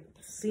time I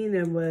seen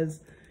him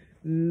was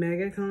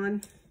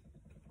MegaCon,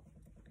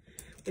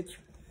 which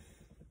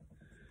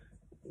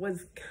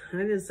was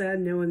kind of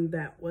sad knowing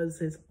that was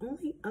his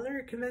only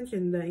other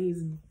convention that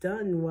he's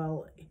done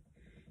while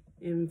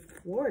in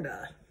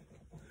Florida.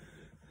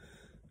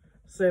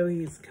 So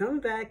he's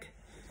coming back.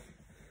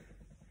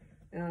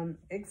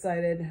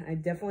 Excited. I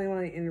definitely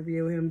want to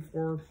interview him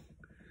for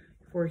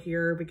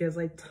here, because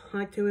I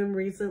talked to him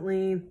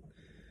recently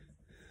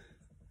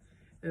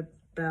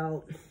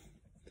about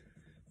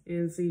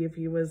and see if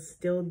he was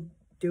still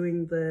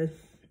doing the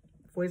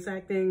voice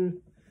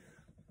acting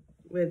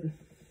with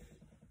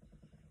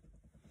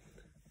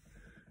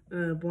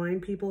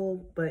blind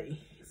people, but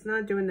he's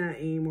not doing that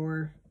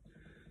anymore.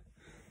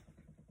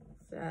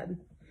 Sad.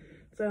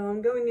 So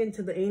I'm going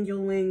into the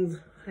Angel Wings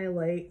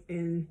highlight,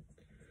 and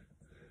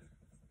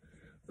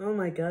oh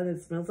my god,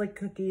 it smells like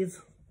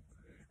cookies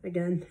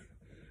again.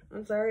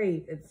 I'm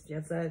sorry, it's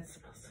just that it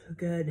smells so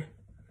good.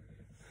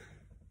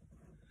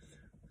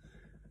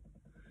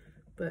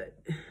 But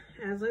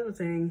as I was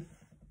saying,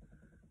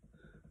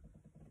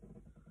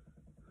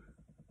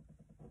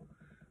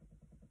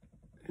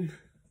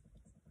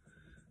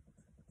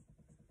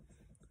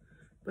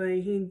 but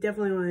he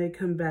definitely wanted to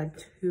come back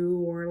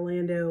to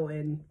Orlando,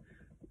 and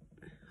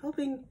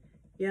hoping,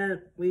 yeah,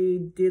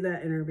 we do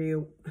that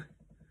interview.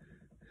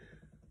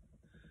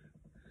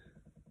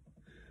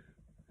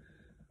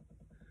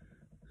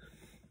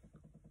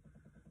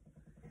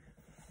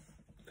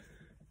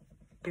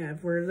 Yeah,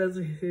 for those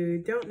who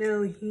don't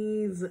know,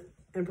 he's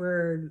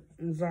Emperor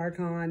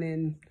Zarkon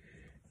and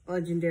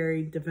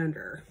Legendary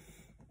Defender.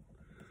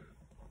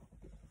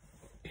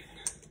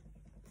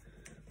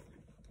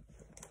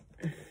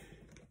 I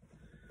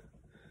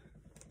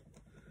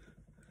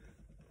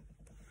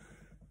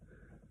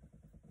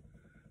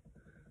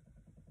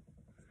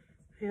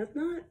have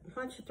not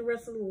watched the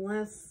rest of the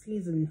last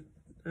season,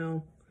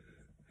 though.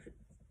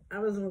 I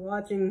was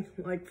watching,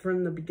 like,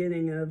 from the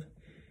beginning of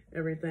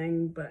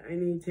everything, but I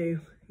need to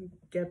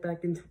get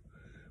back into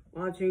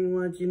watching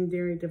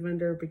Legendary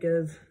Defender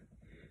because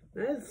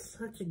that is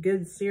such a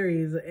good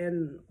series,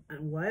 and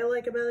what I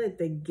like about it,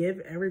 they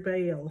give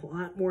everybody a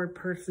lot more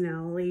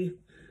personality.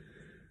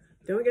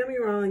 Don't get me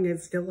wrong,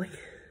 it's still like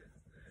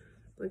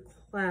the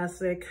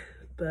classic,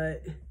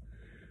 but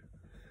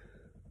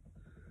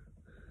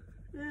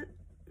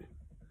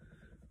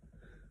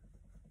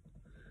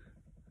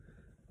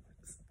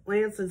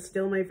Lance is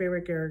still my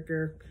favorite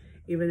character,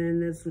 even in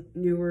this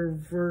newer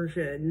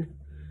version.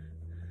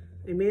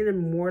 They made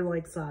him more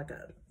like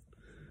Sokka,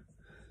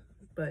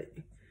 but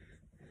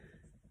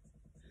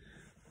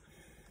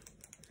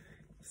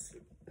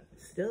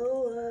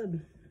still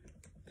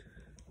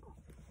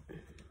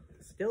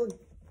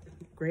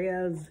great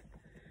as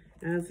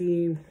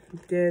he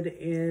did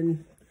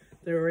in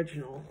the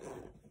original.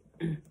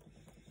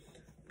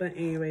 But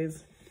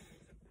anyways,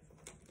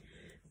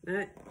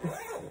 not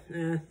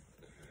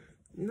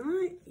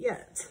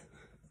yet.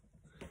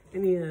 I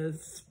need to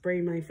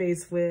spray my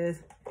face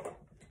with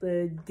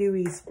the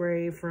dewy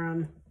spray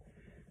from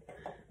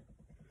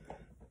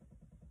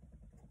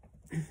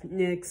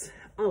NYX.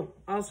 Oh,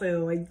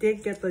 also, I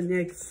did get the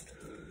NYX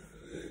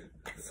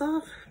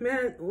soft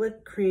matte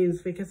lip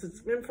creams because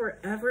it's been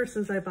forever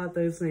since I bought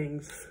those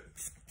things.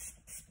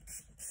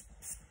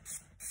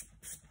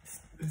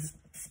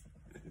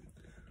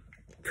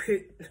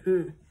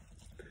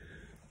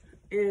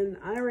 And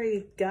I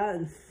already got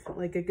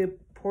like a good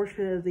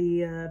portion of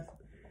the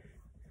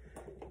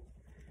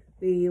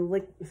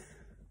lip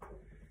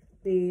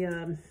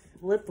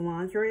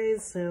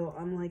lingeries, so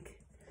I'm like,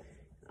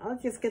 I'll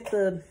just get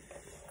the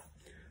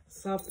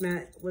soft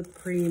matte lip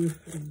cream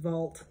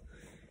Vault.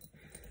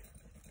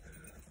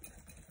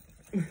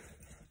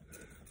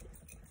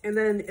 And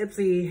then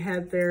Ipsy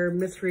had their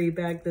mystery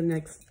bag the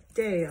next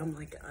day. I'm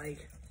like,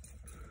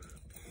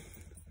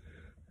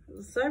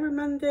 Cyber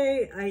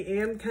Monday, I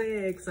am kind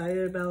of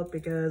excited about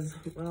because,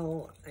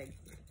 well, I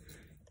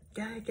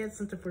gotta get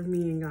something for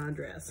me and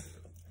Andres.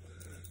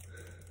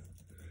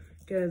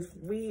 Because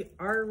we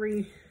are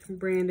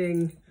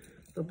rebranding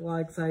the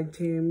blog site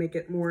to make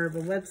it more of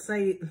a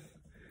website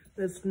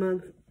this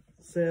month.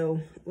 So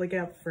look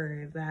out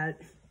for that.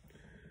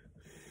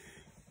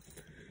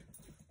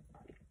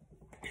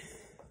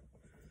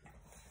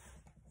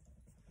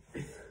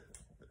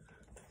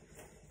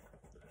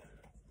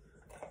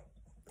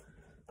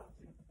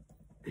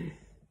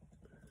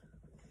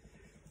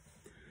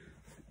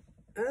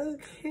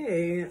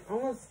 Okay,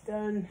 almost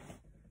done.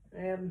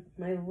 I have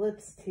my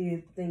lips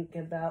to think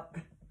about.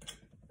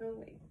 Oh,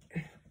 wait.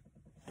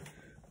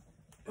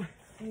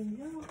 I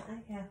know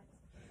I have.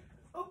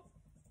 Oh,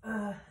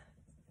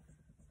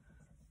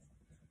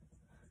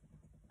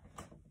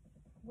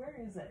 where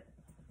is it?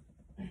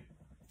 I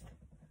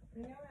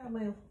know I have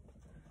my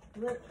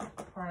lip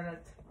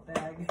product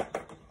bag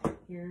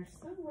here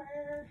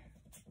somewhere.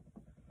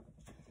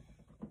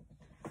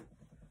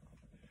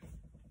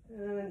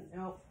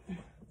 Nope.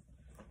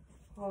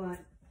 Hold on.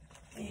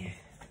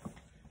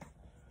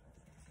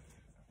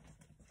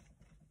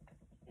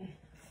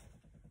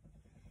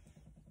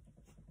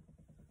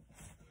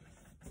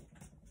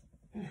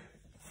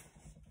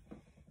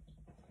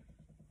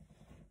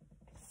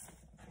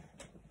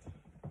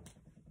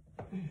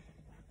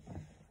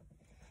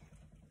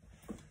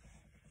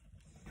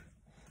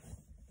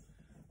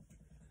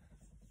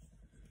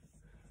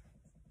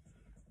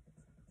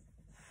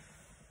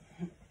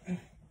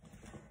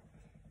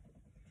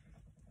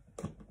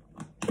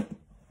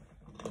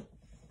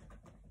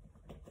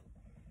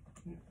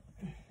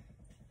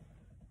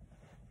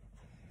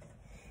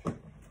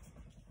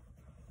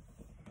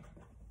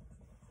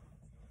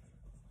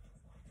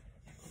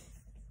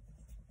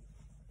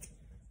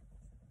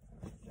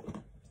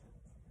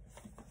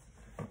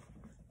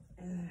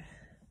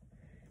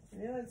 I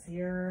know it's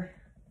here.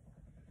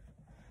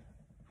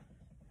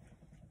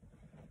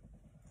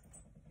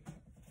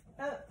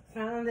 Oh,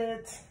 found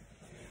it.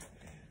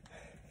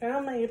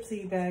 Found my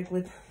Ipsy bag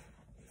with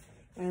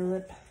my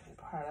lip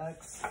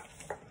products.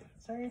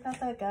 Sorry about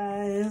that,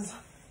 guys.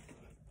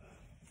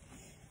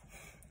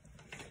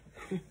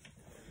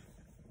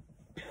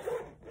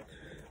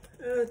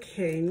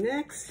 Okay,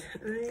 next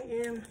I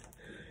am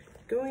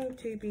going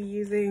to be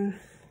using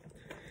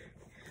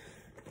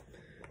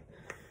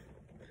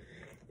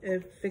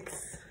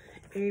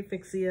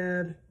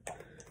Aphixia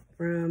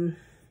from,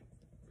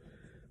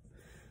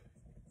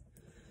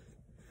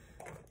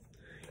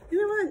 you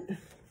know what?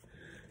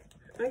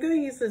 I'm going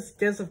to use this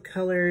Dose of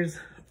Colors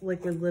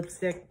liquid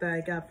lipstick that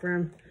I got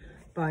from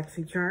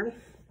BoxyCharm.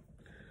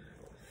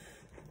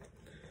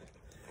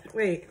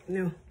 Wait,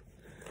 no.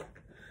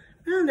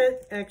 Found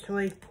it,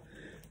 actually.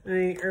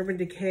 My Urban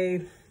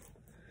Decay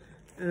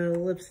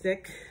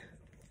lipstick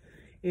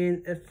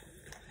in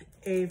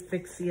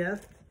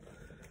Aphixia.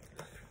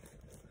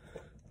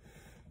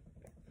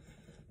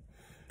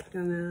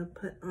 Gonna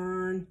put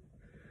on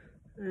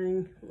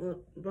a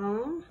lip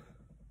balm.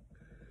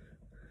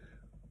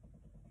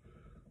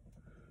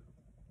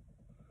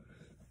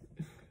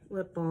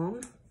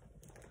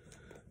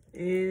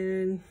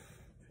 And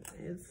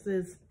it's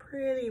this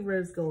pretty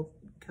rose gold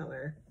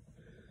color.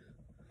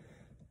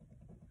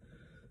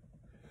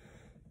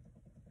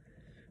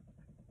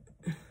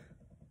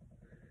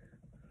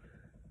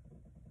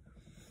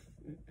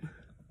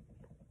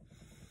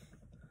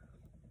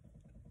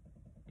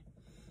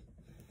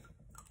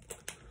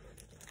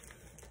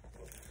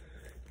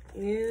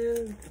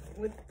 And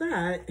with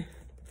that,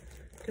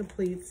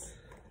 completes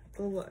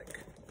the look.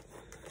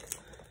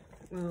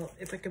 Well,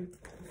 if I can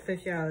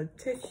fish out a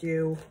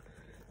tissue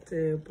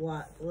to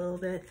blot a little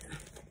bit.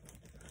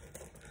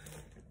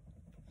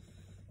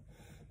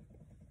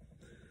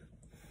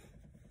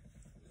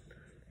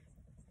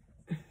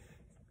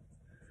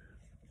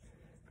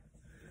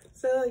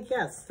 So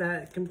yes,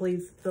 that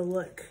completes the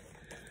look.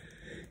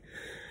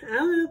 I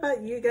don't know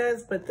about you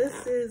guys, but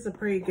this is a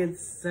pretty good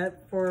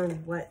set for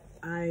what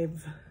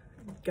I've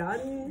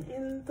gotten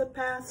in the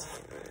past.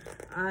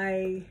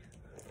 I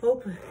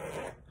hope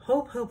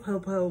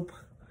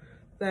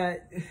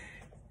that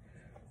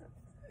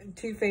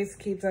Too Faced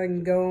keeps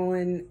on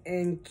going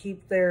and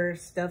keep their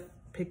stuff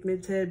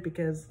pigmented,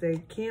 because they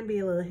can be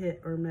a little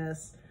hit or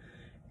miss.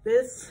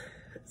 This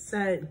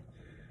set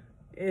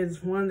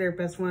is one of their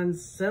best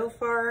ones so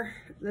far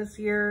this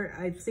year.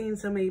 I've seen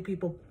so many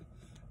people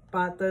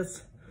bought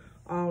this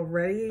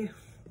already,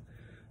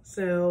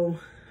 so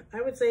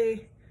I would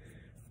say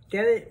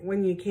get it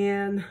when you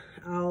can.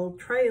 I'll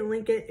try to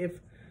link it if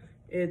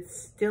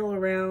it's still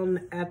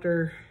around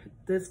after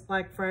this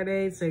Black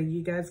Friday, so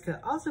you guys could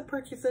also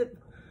purchase it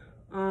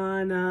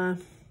on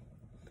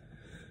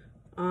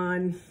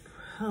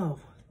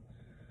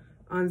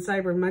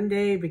Cyber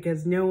Monday,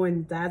 because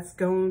knowing that's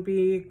going to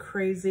be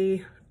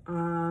crazy.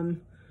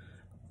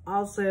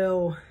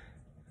 Also,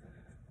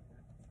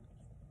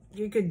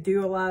 you could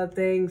do a lot of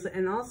things,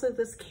 and also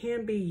this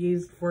can be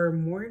used for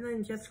more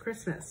than just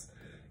Christmas.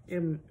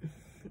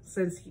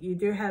 Since you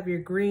do have your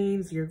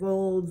greens, your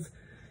golds,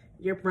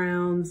 your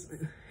browns,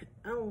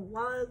 a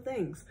lot of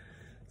things.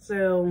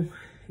 So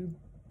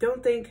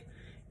don't think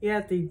you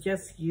have to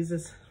just use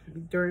this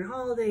during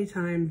holiday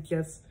time.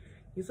 Just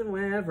use it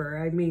whenever.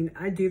 I mean,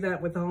 I do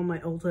that with all my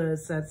Ulta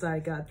sets I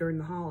got during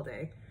the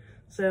holiday.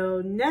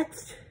 So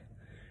next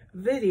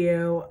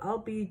video, I'll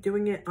be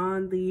doing it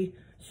on the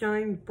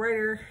Shine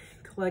Brighter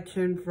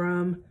collection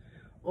from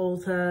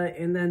Ulta,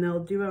 and then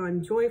I'll do it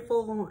on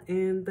Joyful,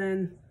 and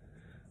then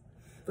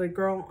the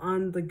Girl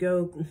on the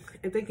Go.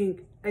 I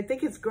think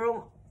it's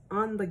Girl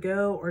on the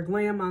Go or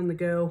Glam on the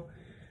Go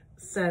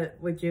set,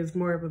 which is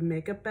more of a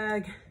makeup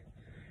bag.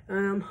 And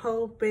I'm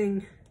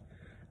hoping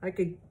I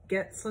could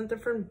get something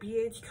from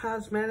BH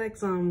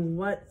Cosmetics on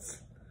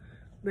what's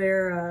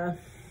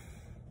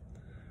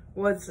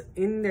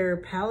in their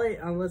palette,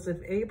 unless if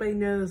anybody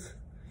knows,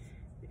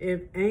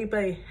 if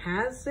anybody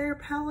has their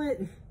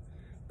palette,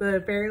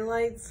 the Fairy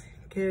Lights,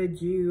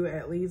 could you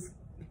at least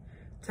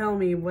tell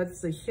me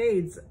what's the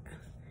shades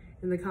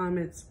in the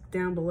comments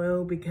down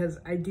below, because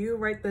I do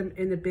write them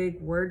in a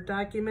big Word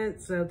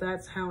document, so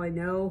that's how I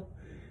know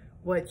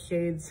what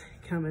shades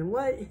come in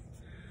what.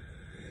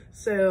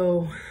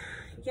 So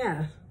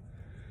yeah,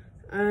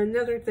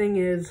 another thing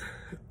is,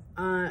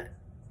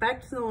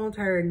 back to the whole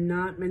entire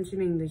not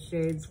mentioning the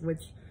shades,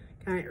 which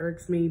kind of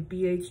irks me.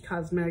 BH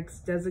Cosmetics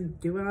doesn't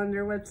do it on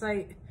their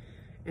website.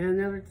 And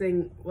another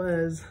thing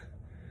was,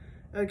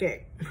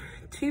 okay,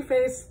 Too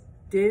Faced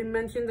did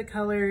mention the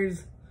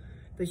colors,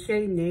 the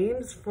shade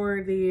names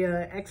for the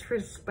extra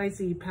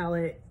spicy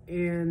palette,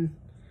 and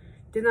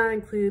did not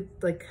include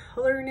the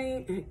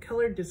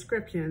color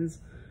descriptions,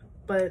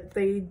 but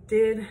they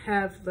did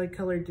have the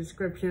color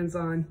descriptions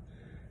on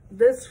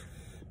this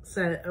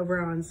set over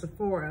on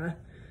Sephora.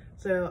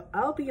 So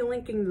I'll be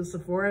linking the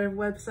Sephora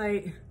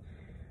website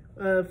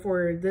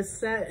for this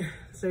set,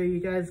 so you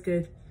guys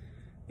could,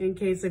 in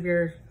case if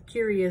you're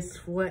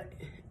curious what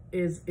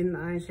is in the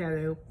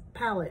eyeshadow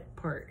palette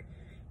part.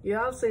 You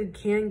also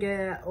can get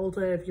it at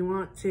Ulta if you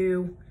want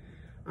to.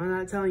 I'm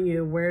not telling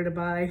you where to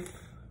buy.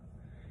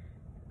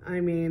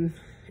 I mean,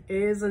 it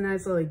is a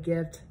nice little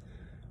gift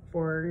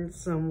for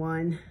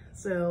someone.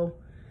 So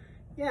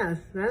yeah,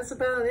 that's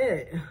about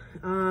it.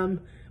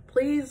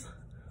 Please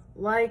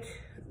like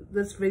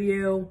this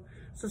video,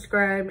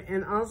 subscribe,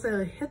 and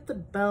also hit the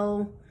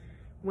bell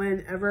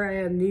whenever I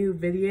have new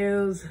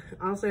videos.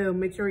 Also,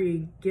 make sure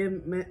you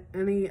give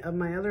any of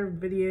my other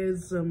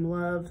videos some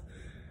love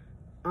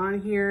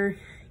on here,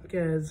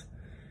 because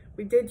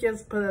we did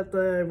just put up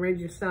the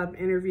Ranger Stop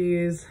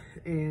interviews,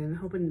 and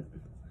hoping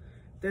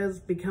those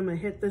become a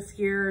hit this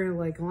year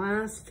like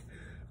last.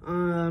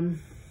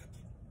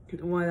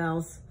 What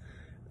else?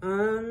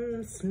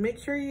 Make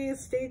sure you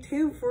stay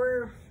tuned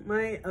for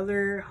my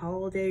other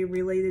holiday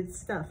related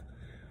stuff.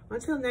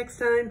 Until next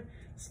time,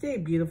 stay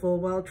beautiful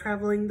while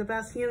traveling the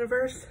vast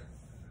universe.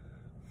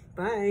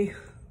 Bye.